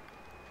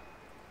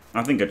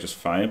 I think I just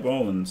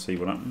fireball and see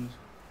what happens.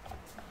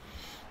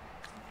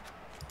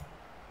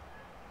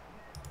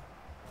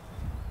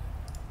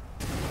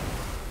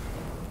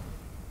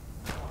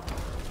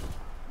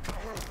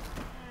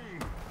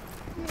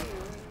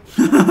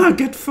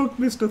 Get fucked,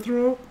 Mr.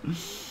 Throw.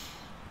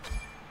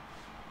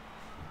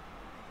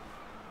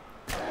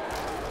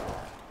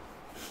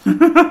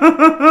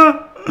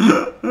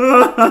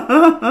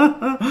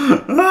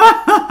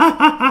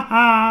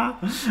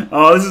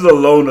 Oh, this is a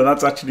loner.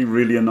 That's actually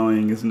really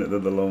annoying, isn't it,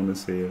 that the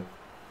loner's here?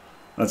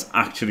 That's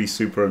actually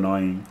super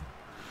annoying.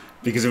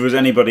 Because if it was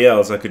anybody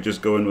else, I could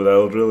just go in with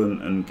Eldril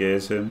and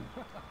gaze him.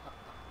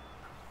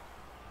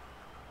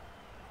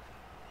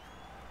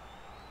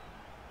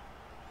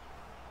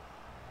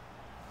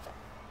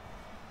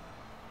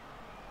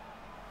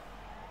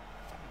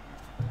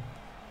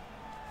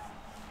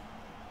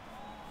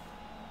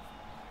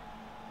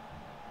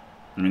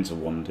 I mean, it's a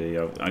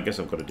 1D. I guess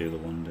I've got to do the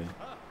 1D.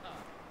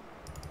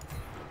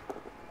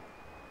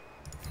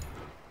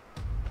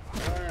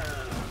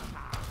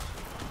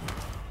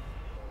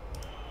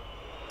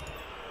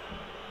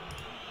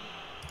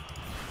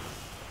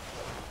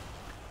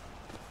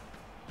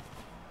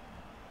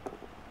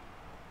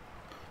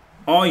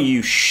 Are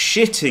you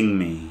shitting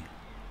me?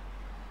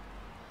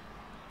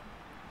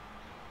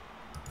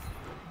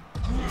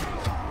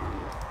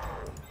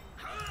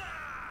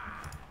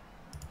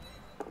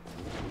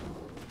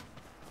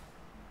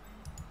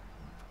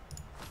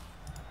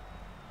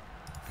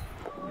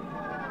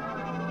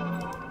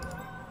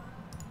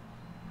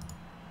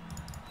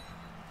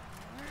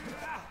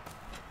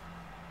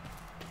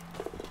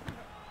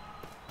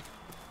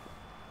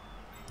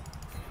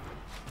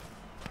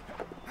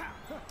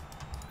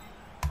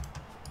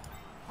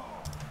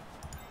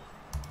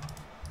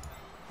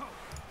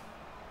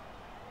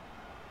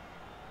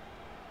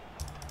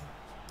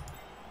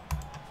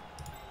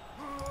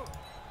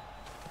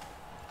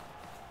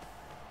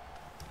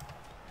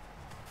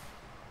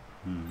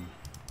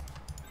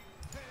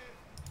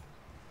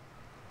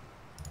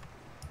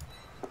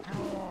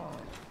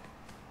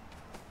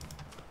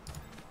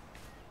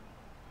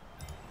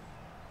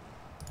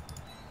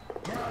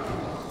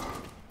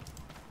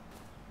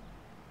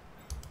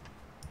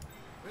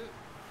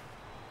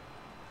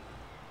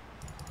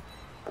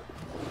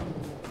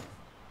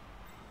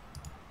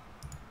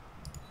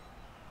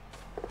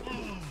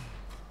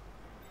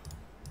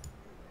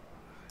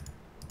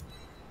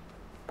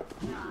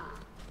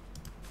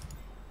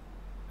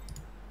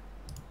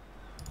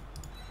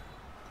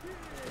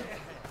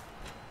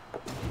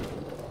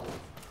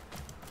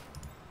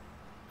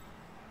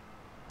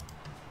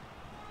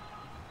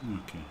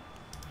 Okay.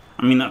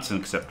 I mean, that's an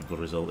acceptable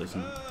result,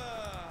 isn't it?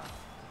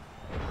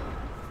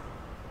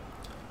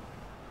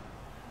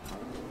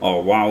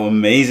 Oh, wow,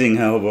 amazing,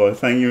 Hellboy.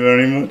 Thank you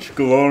very much.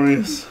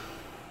 Glorious.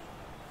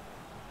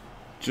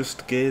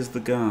 Just gaze the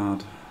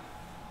guard.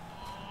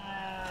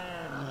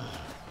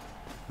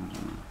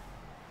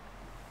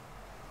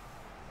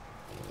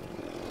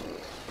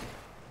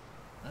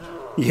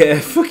 Yeah,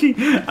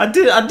 fucking. I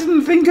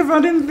didn't think of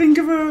a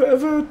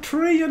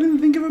tree. I didn't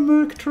think of a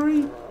merc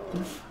tree.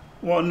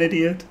 What an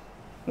idiot.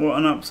 What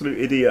an absolute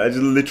idiot. I just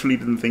literally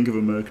didn't think of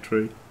a merc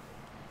tree.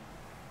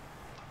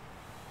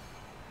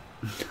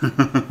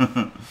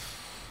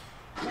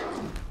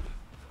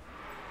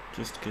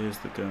 Just gaze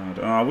the guard.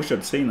 Oh, I wish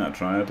I'd seen that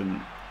try. I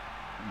didn't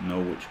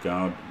know which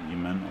guard you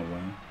meant or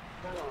where.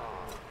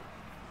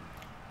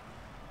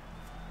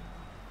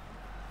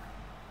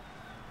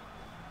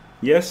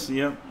 Yes,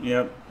 yep,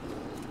 yep.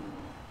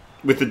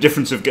 With the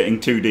difference of getting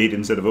 2D'd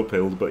instead of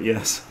uphilled, but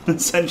yes,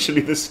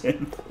 essentially the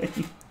same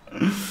thing.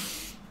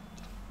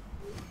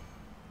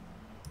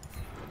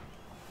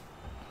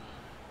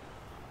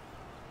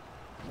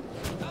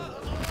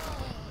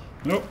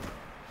 Nope.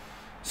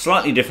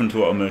 Slightly different to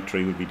what a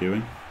Mercury would be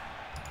doing.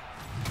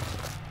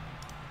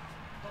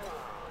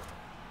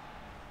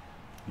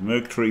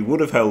 Mercury would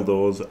have held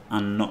doors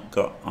and not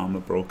got armor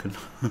broken.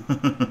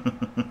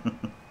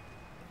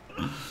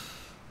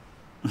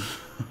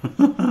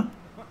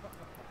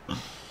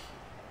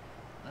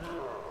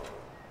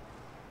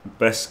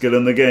 Best skill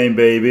in the game,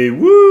 baby.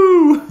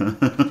 Woo!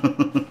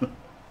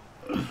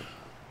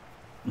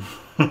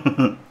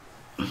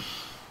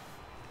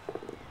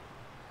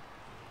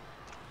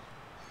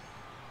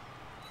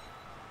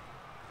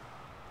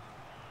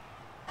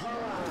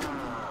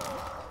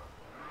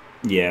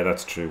 Yeah,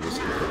 that's true.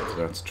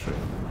 That's true.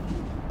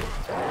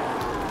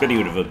 Bet he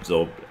would have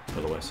absorbed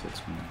otherwise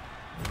hits me.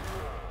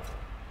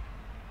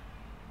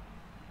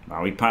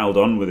 Wow, he piled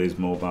on with his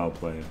mobile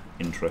player.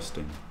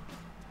 Interesting.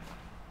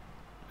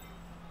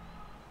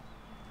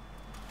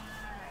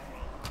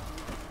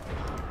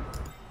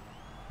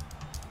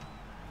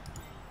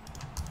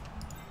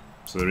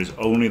 So there is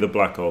only the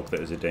Black Orc that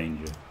is a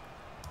danger.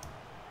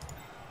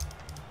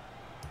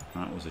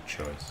 That was a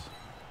choice.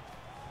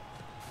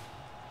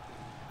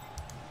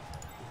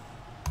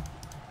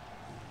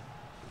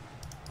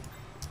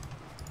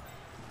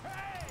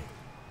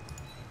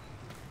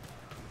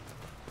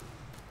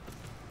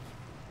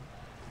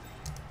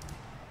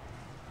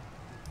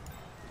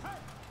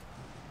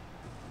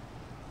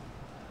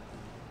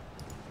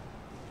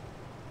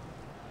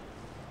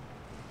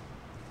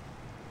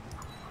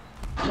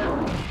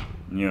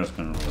 Yeah, I was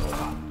going to roll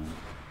on there.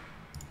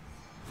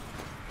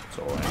 It's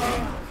all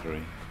right,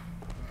 3.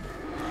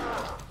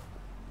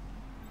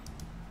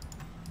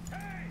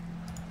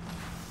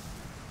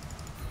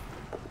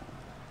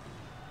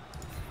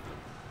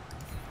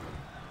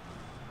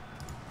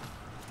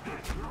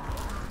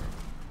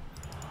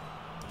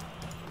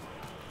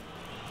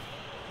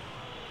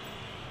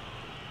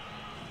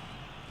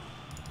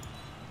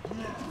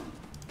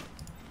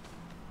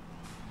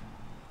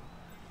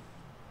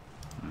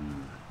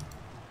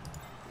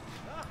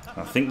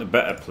 I think the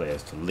better play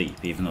is to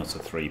leap, even though it's a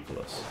 3+.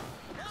 Because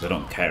I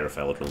don't care if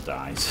Eldril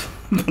dies,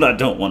 but I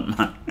don't want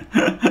my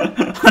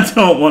I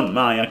don't want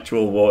my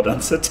actual War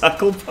Dancer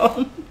tackle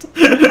bombed.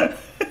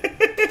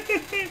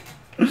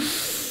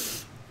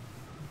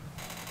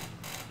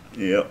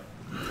 Yep.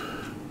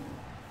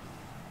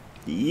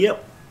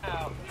 Yep.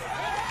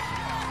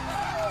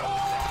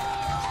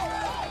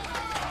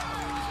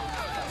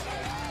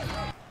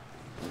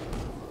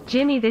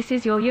 Jimmy, this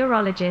is your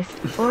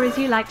urologist, or as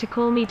you like to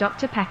call me,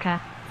 Dr.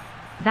 Pecker.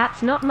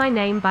 That's not my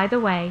name, by the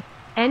way.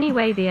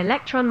 Anyway, the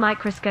electron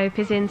microscope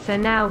is in, so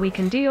now we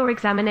can do your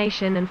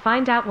examination and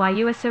find out why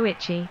you are so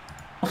itchy.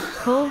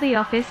 Call the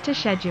office to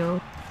schedule.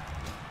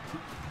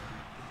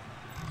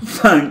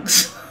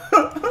 Thanks.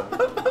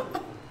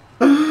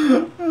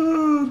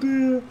 Oh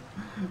dear.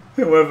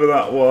 Whoever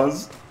that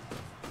was.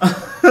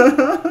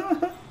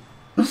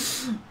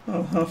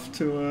 I'll have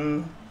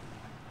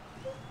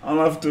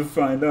to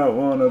find out,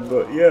 won't I?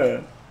 But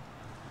yeah.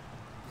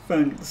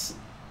 Thanks.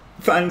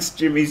 Thanks,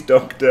 Jimmy's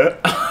doctor.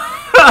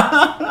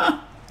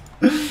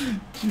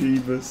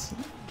 Jeebus.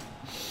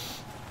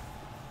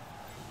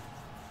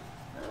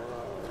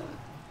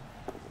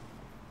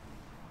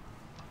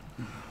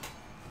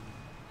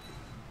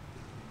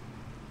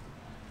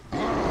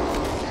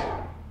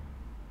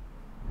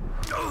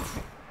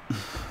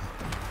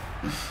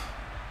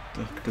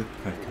 Dr.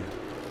 Pecker.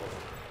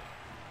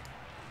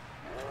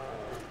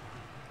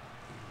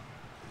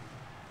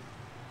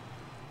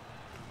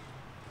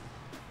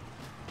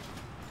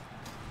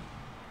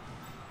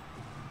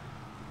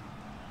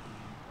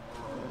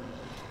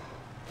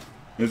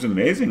 It was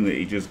amazing that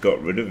he just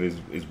got rid of his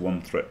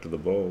one threat to the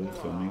ball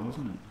for me,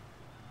 wasn't it?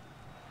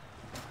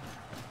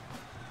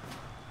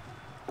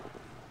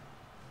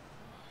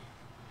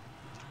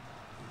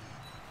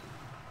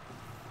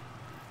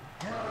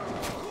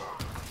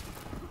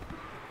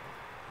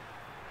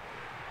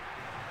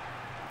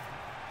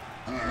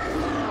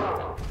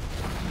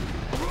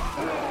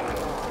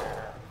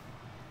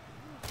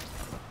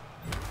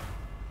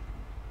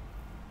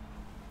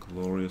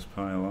 Glorious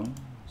pile-on.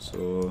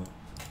 So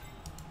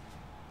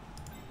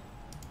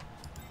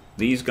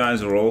these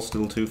guys are all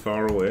still too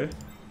far away.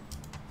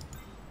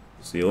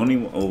 It's the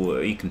only... oh,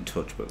 he can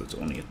touch, but it's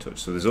only a touch.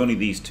 So there's only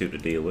these two to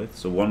deal with.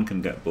 So one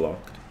can get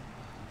blocked.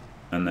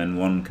 And then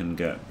one can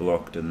get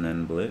blocked and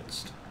then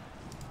blitzed.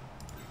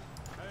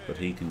 But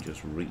he can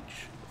just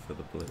reach for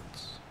the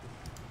blitz.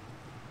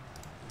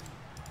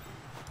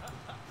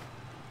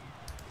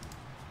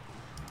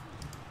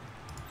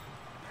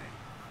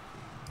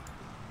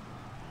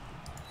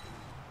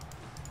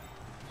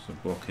 So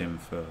block him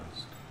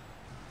first.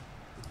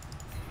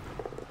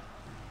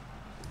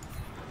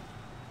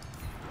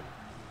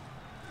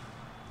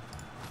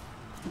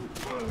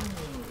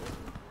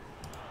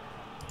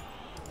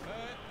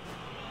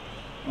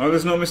 Oh,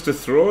 there's no Mr.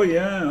 Throw,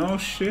 yeah. Oh,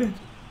 shit.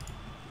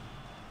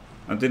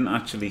 I didn't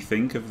actually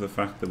think of the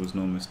fact there was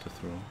no Mr.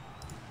 Throw.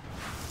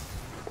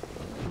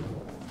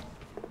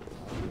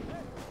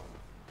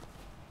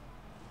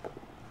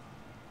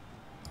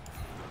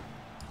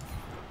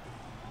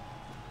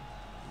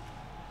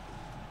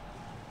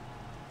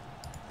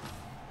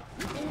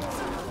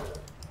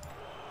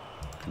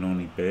 Can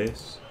only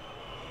base.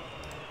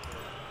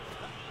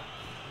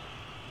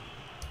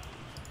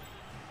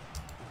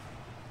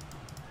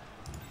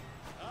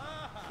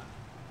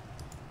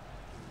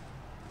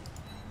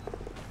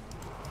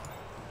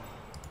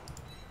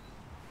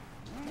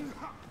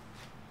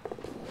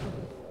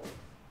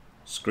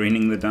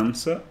 Screening the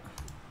dancer.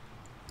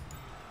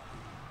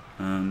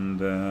 And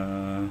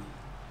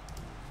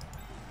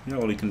yeah,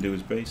 all he can do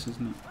is base,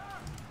 isn't it?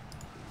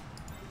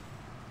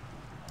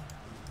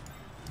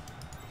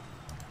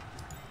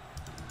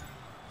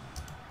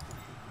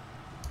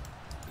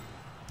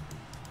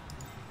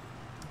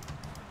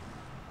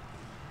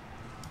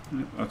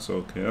 Yeah, that's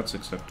okay, that's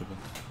acceptable.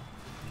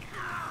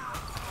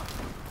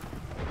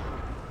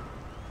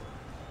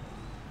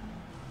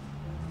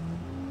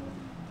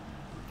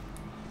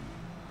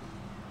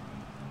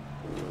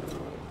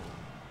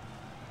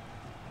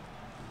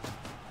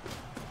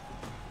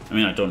 I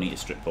mean, I don't need to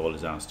strip ball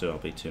his ass too, I'll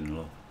be 2-0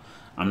 up.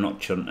 I'm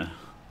not Chunter.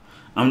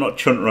 I'm not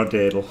Chunter or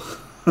Dadle.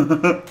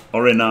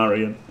 Or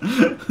Inarian.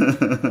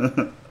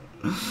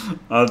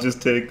 I'll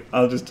just take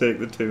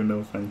the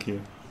 2-0, thank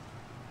you.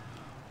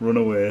 Run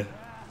away.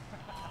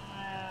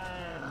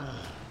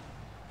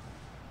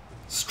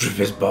 Strip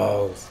his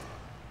balls.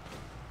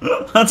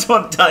 That's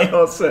what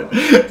Dio said.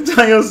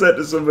 Dio said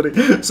to somebody.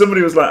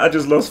 Somebody was like, I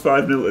just lost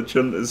 5-0 to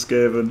Chunter's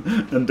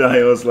Skaven. And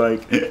Dio's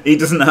like, he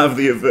doesn't have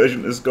the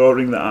aversion to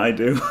scoring that I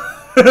do.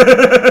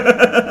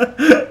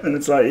 And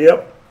it's like,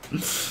 yep.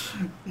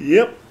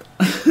 Yep.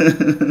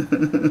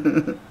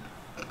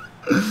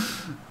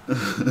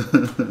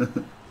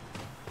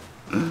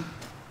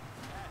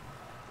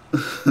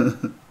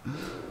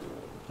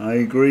 I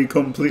agree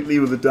completely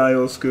with the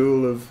Dio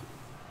school of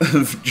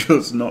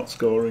just not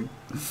scoring.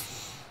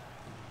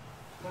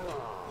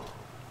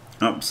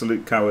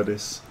 Absolute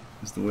cowardice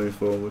is the way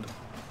forward.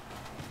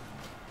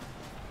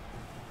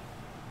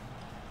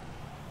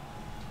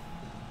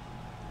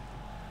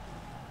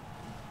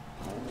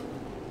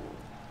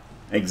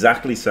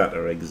 Exactly,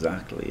 Satter,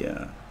 exactly,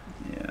 yeah.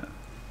 Yeah.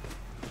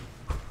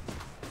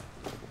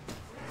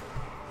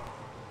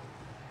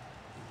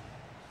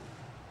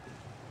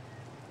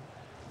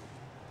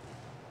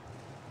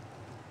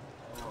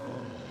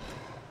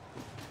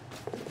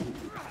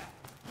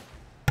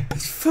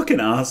 Fucking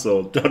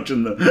arsehole,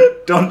 dodging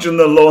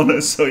the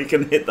loner so he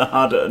can hit the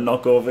harder and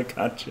knock over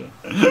catcher.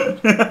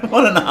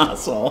 What an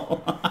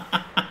arsehole.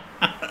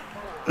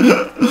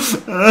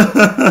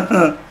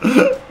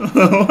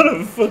 What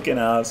a fucking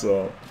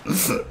arsehole.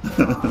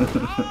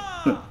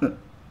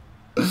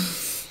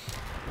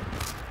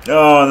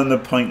 Oh, and then the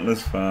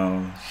pointless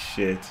foul.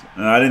 Shit.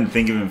 I didn't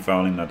think of him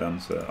fouling that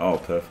answer. Oh,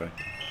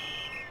 perfect.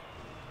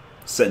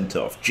 Sent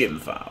off, gym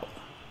foul.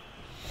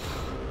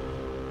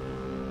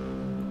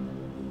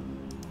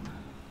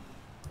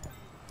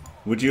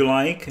 Would you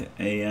like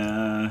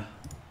a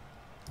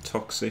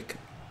toxic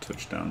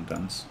touchdown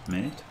dance,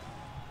 mate?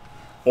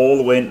 All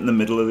the way in the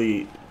middle of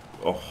the...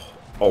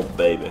 Oh,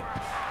 baby.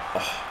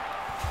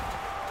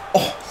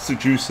 Oh,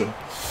 seducer.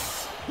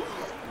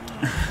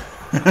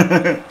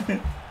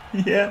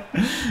 Yeah.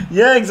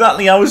 Yeah,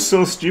 exactly. I was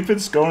so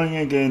stupid scoring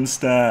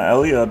against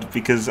Elliot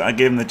because I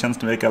gave him the chance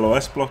to make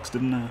LOS blocks,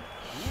 didn't I?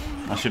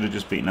 I should have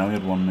just beaten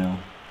Elliot 1-0.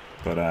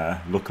 But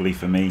luckily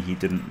for me, he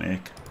didn't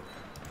make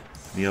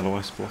the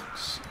LOS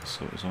blocks,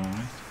 so it was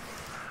alright.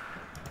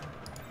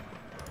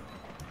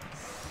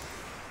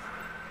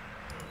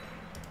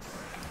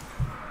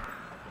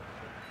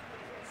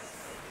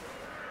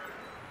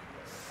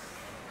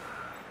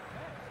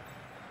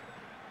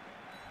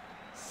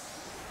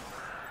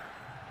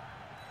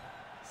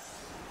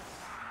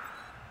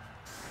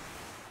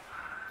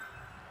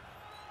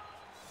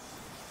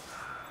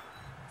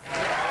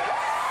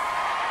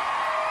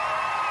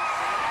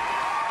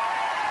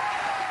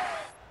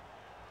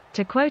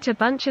 To quote a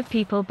bunch of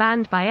people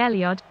banned by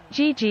Eliod,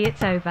 GG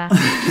it's over.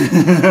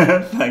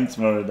 Thanks,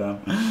 Moradam.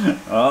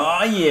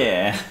 Oh,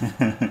 yeah.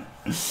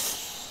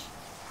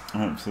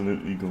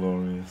 Absolutely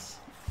glorious.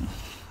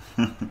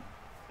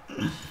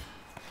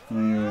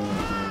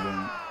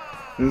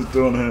 Just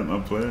don't hurt my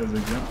players,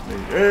 exactly.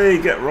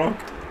 Hey, get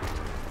rocked.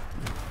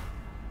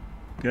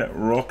 Get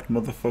rocked,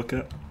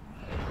 motherfucker.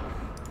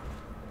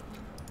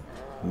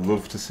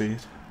 Love to see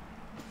it.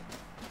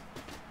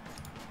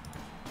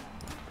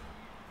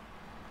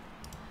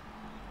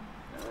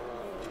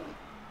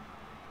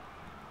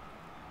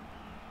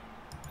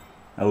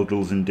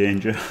 Eldril's in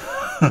danger.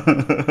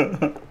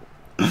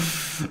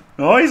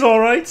 Oh, he's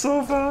alright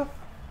so far.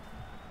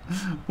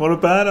 What a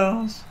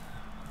badass.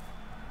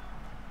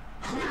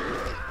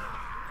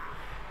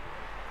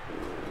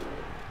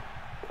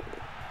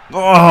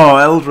 Oh,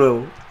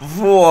 Eldril.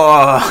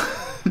 Whoa.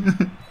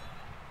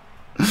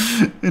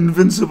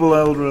 Invincible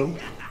Eldril.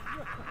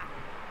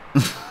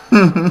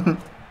 Yeah,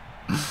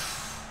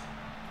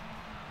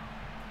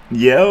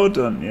 well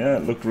done. Yeah,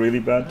 it looked really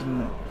bad,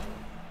 didn't it?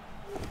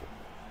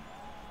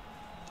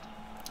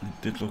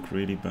 It did look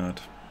really bad.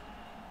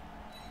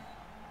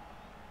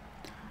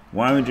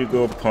 Why would you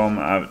go Pom?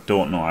 I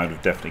don't know. I would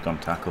have definitely gone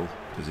tackle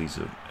because he's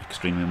an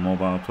extremely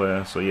mobile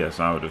player. So yes,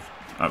 I would have,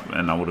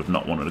 and I would have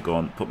not wanted to go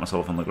and put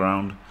myself on the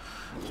ground.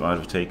 So I'd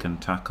have taken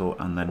tackle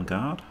and then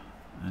guard,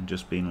 and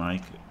just been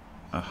like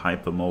a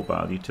hyper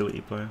mobile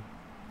utility player.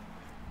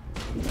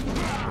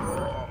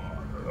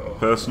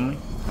 Personally,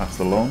 that's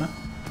the loner.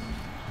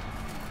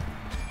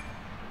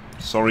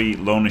 Sorry,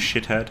 loner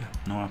shithead.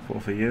 No apple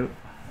for you.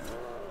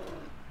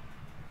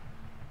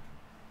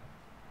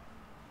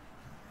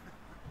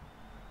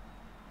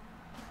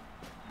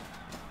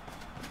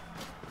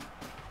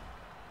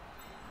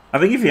 I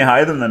think if you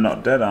hire them, they're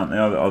not dead, aren't they?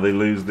 Or they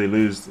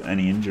lose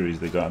any injuries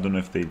they got. I don't know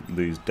if they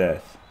lose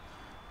death,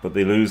 but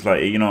they lose,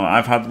 like, you know,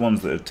 I've had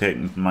ones that have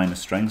taken minus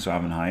strength, so I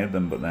haven't hired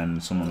them. But then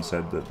someone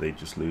said that they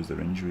just lose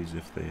their injuries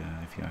if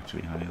you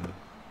actually hire them.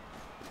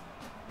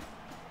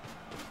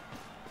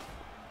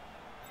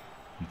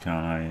 You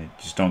can't hire,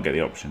 just don't get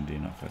the option, do you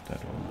not, for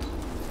dead ones?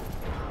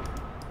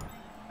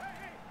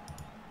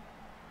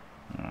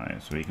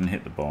 Alright, so he can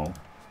hit the ball.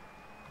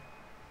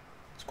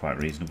 It's quite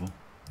reasonable.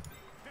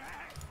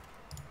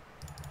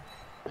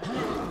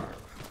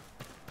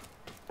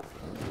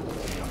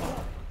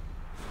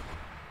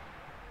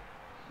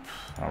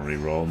 I'll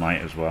re-roll,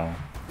 might as well.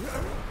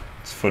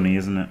 It's funny,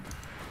 isn't it?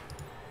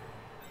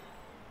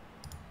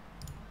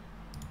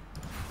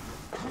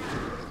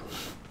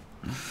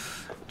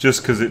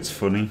 Just because it's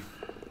funny.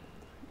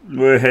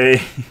 Well,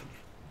 hey.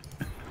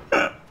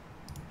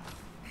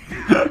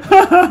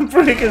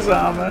 Break his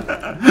armor.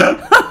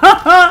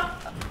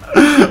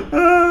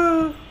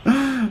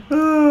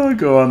 Oh,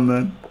 go on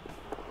then.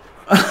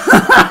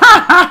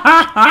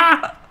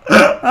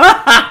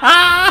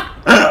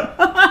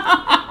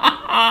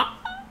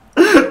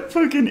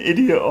 Fucking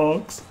idiot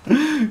orcs.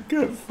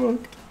 Get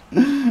fucked.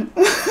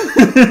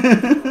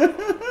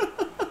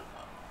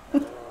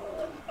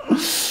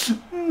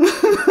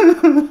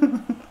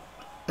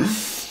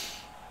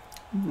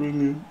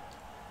 Brilliant.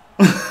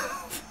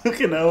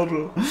 Fucking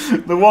Eldril.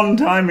 The one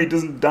time he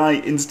doesn't die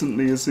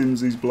instantly as soon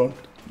as he's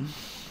blocked.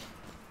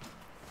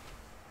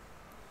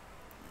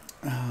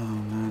 Oh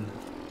man.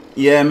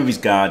 Yeah, maybe he's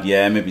guard.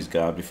 Yeah, maybe he's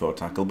guard before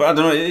tackle. But I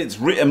don't know. It's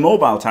a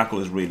mobile tackle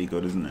is really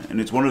good, isn't it?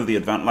 And it's one of the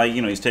advanced. Like,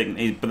 you know, he's taken.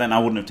 But then I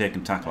wouldn't have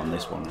taken tackle on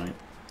this one, right?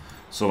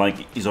 So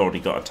like he's already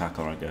got a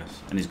tackle, I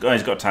guess, and he's got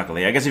a tackle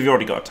here. I guess if you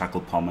already got a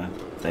tackle pommer,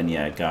 then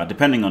yeah, guard.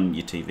 Depending on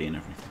your TV and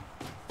everything.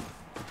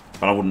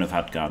 But I wouldn't have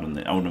had guard on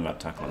this. I wouldn't have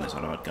had tackle on this.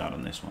 I'd have had guard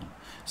on this one.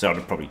 So I'd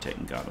have probably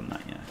taken guard on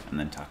that, yeah, and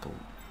then tackle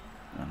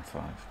on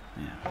 5.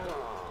 Yeah.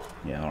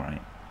 Yeah. All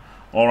right.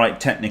 All right.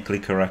 Technically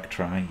correct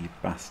try, you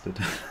bastard.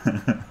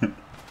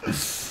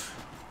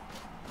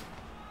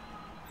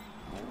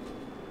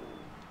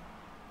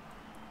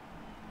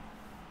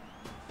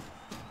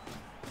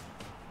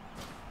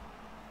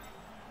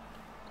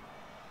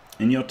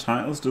 In your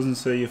titles, doesn't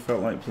say you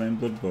felt like playing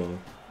Blood Bowl.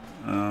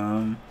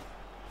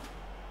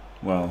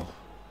 Well,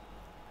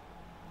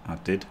 I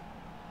did.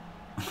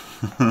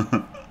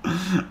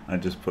 I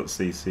just put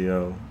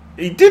CCO.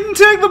 He didn't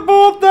take the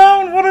board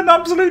down! What an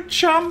absolute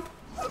champ!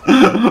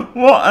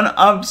 What an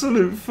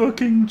absolute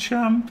fucking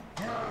champ!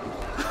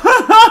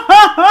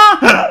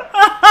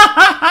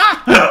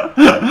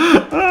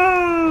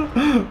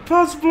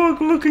 Pass block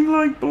looking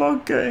like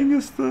block, getting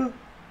us the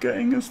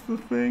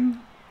thing.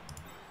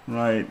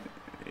 Right.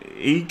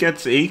 He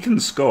can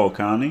score,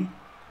 can't he?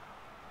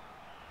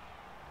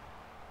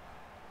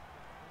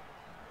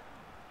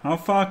 How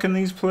far can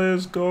these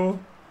players go?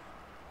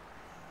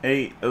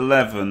 8,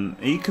 11.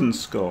 He can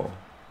score.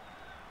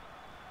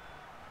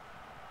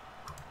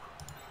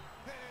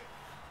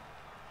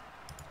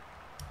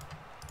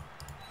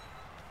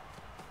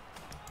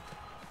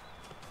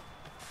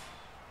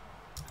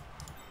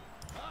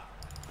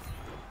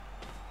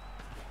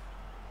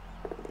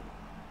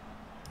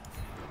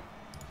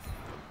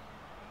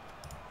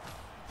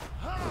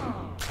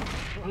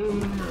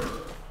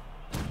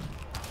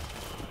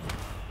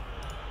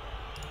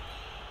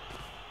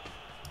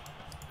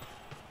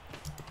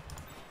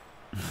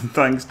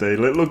 Thanks,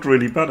 Dale. It looked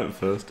really bad at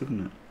first,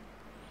 didn't it?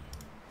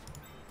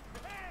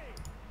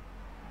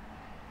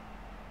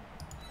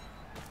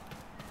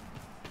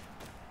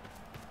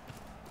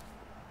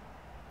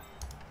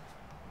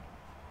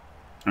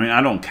 I mean,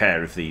 I don't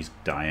care if these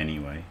die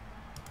anyway.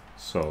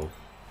 So...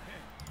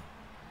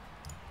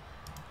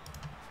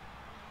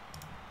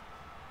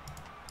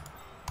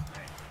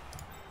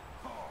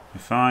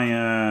 if I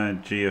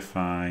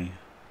GFI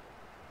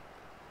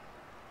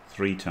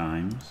 3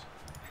 times...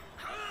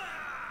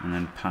 and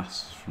then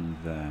pass from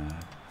there.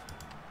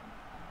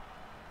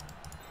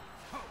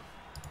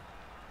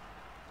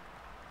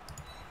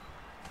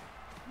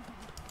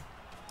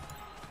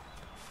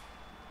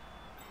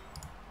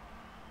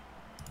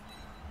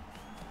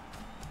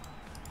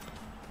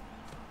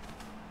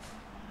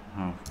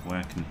 Oh,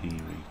 where can he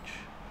reach?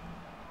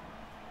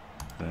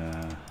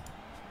 There.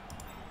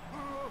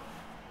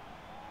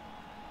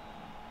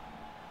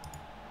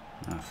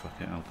 Ah, fuck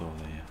it, I'll go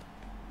there.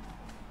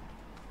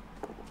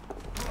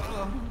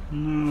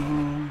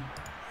 No.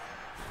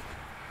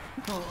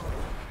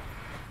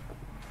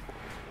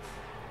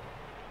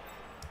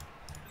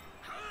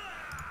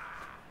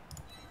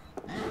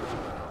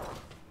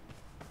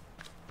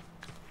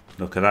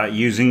 Look at that,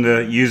 using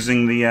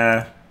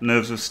the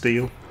nerves of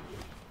steel.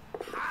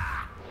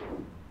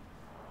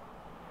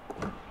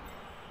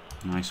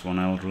 Nice one,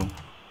 Eldril.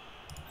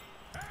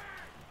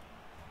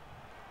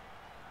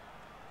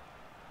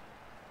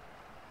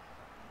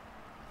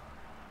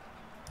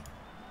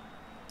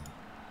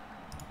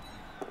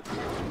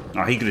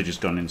 Oh, he could have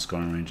just gone in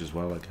scoring range as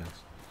well, I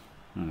guess.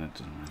 No, that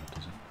doesn't matter,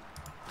 does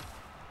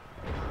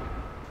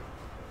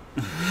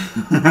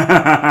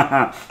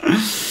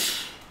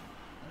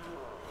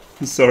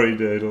it? Sorry,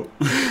 Dadle.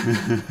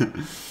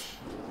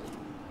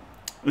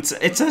 it's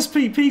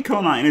SPP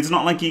Core and it's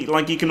not like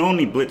you can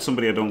only blitz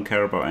somebody I don't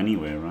care about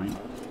anyway, right?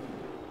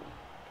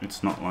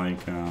 It's not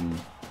like I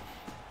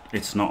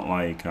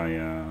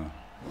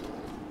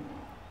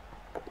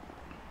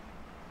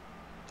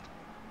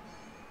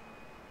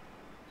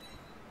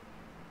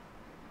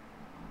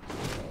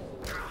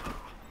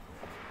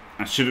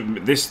should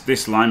have.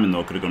 This lineman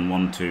though could have gone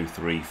 1, 2,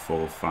 3,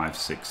 4, 5,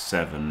 6,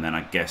 7. Then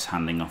I guess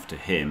handing off to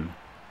him,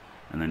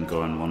 and then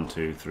going 1,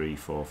 2, 3,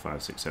 4,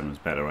 5, 6, 7 was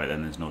better. Right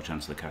then, there's no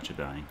chance of the catcher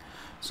dying.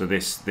 So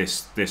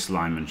this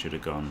lineman should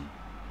have gone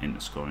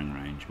into scoring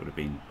range. Would have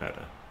been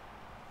better,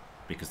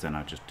 because then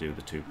I'd just do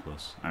the 2+.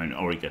 I mean,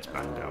 or he gets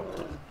banged out,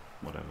 but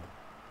whatever.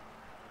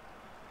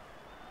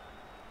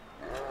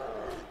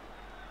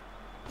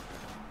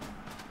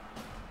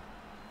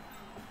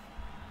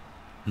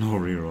 No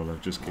reroll,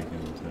 I've just kicked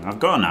him. I've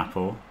got an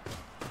apple.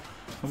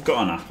 I've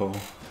got an apple.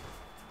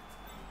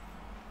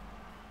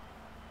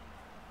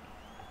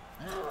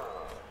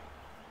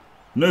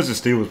 Nerves of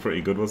Steel was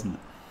pretty good, wasn't it?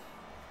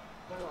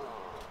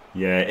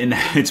 Yeah,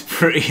 it's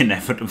pretty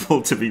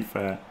inevitable, to be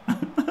fair.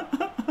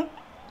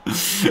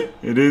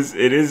 It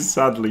is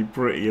sadly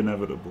pretty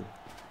inevitable.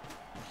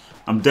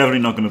 I'm definitely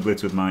not going to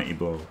blitz with Mighty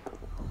Blow.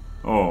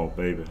 Oh,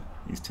 baby.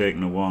 He's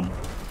taking a 1.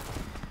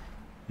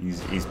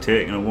 He's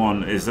taking a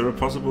 1. Is there a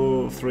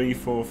possible 3,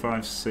 4,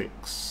 5,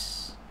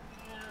 6,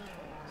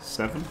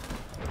 7?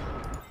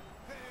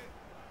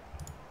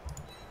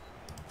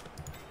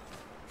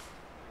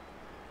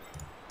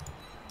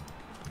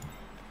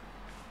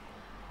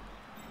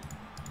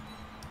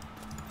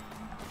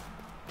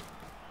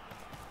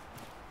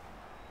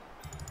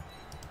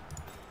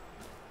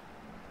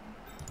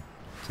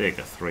 Take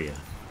a 3.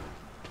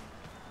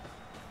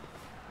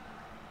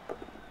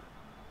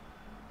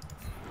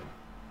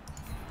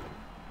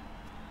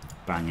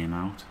 Bang him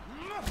out.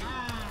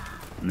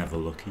 Never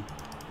lucky.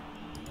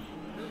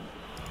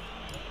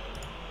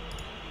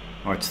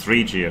 Oh, it's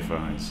 3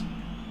 GFIs.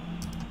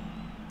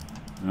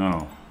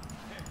 Oh.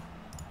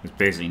 There's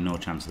basically no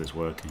chance of this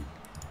working.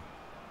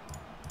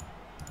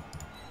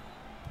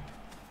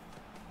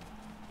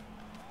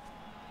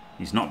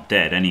 He's not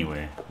dead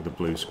anyway, with a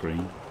blue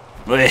screen.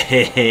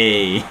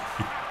 Hey!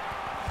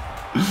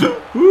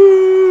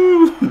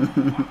 Woo!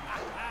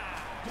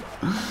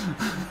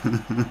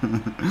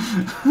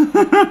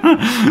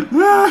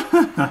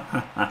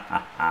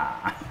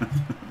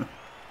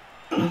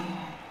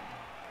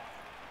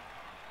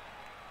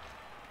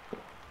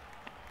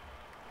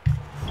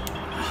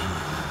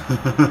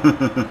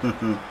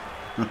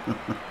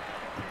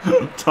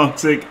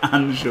 Toxic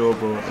and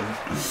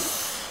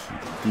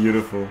Showboaters.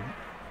 Beautiful.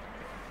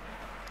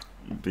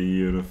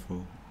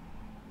 Beautiful.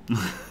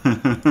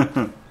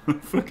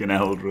 Fucking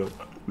Eldril.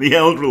 The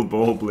Eldril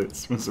ball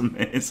blitz was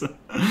amazing.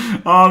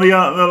 Oh, the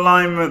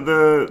alignment,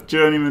 the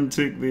journeyman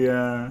took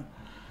the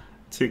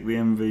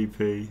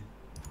MVP.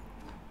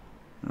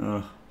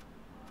 Oh,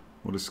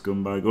 what a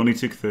scumbag! Only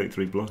took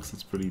 33 blocks.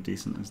 That's pretty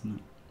decent,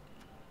 isn't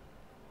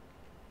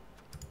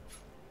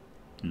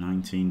it?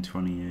 19,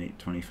 28,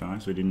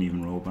 25. So he didn't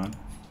even roll bad.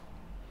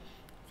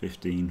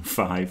 15,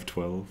 5,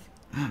 12.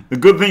 The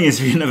good thing is,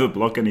 if you never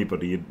block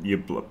anybody, your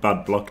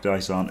bad block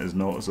dice aren't as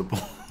noticeable.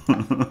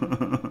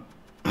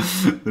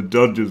 The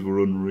dodges were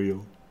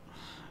unreal.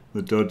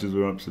 The dodges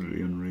were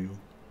absolutely unreal.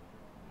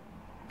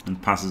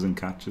 And passes and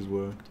catches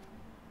worked.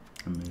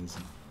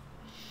 Amazing.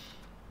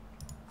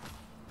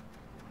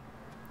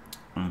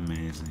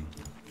 Amazing.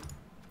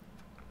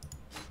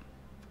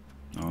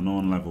 Oh, no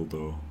one leveled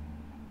though.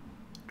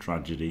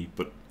 Tragedy.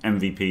 But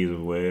MVP is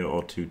away,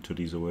 or 2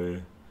 tuddies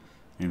away.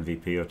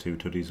 MVP or 2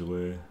 tuddies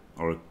away.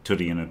 Or a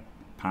tuddy and a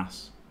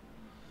pass.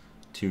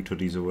 2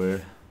 tuddies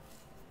away.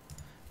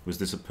 Was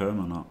this a perm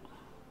or not?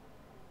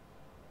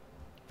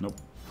 Nope.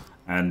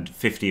 And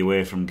 50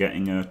 away from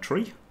getting a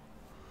tree.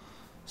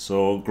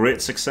 So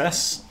great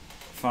success.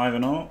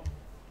 5-0.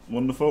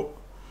 Wonderful.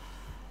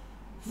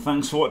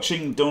 Thanks for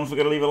watching. Don't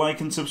forget to leave a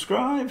like and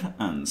subscribe.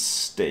 And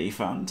stay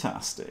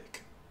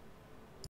fantastic.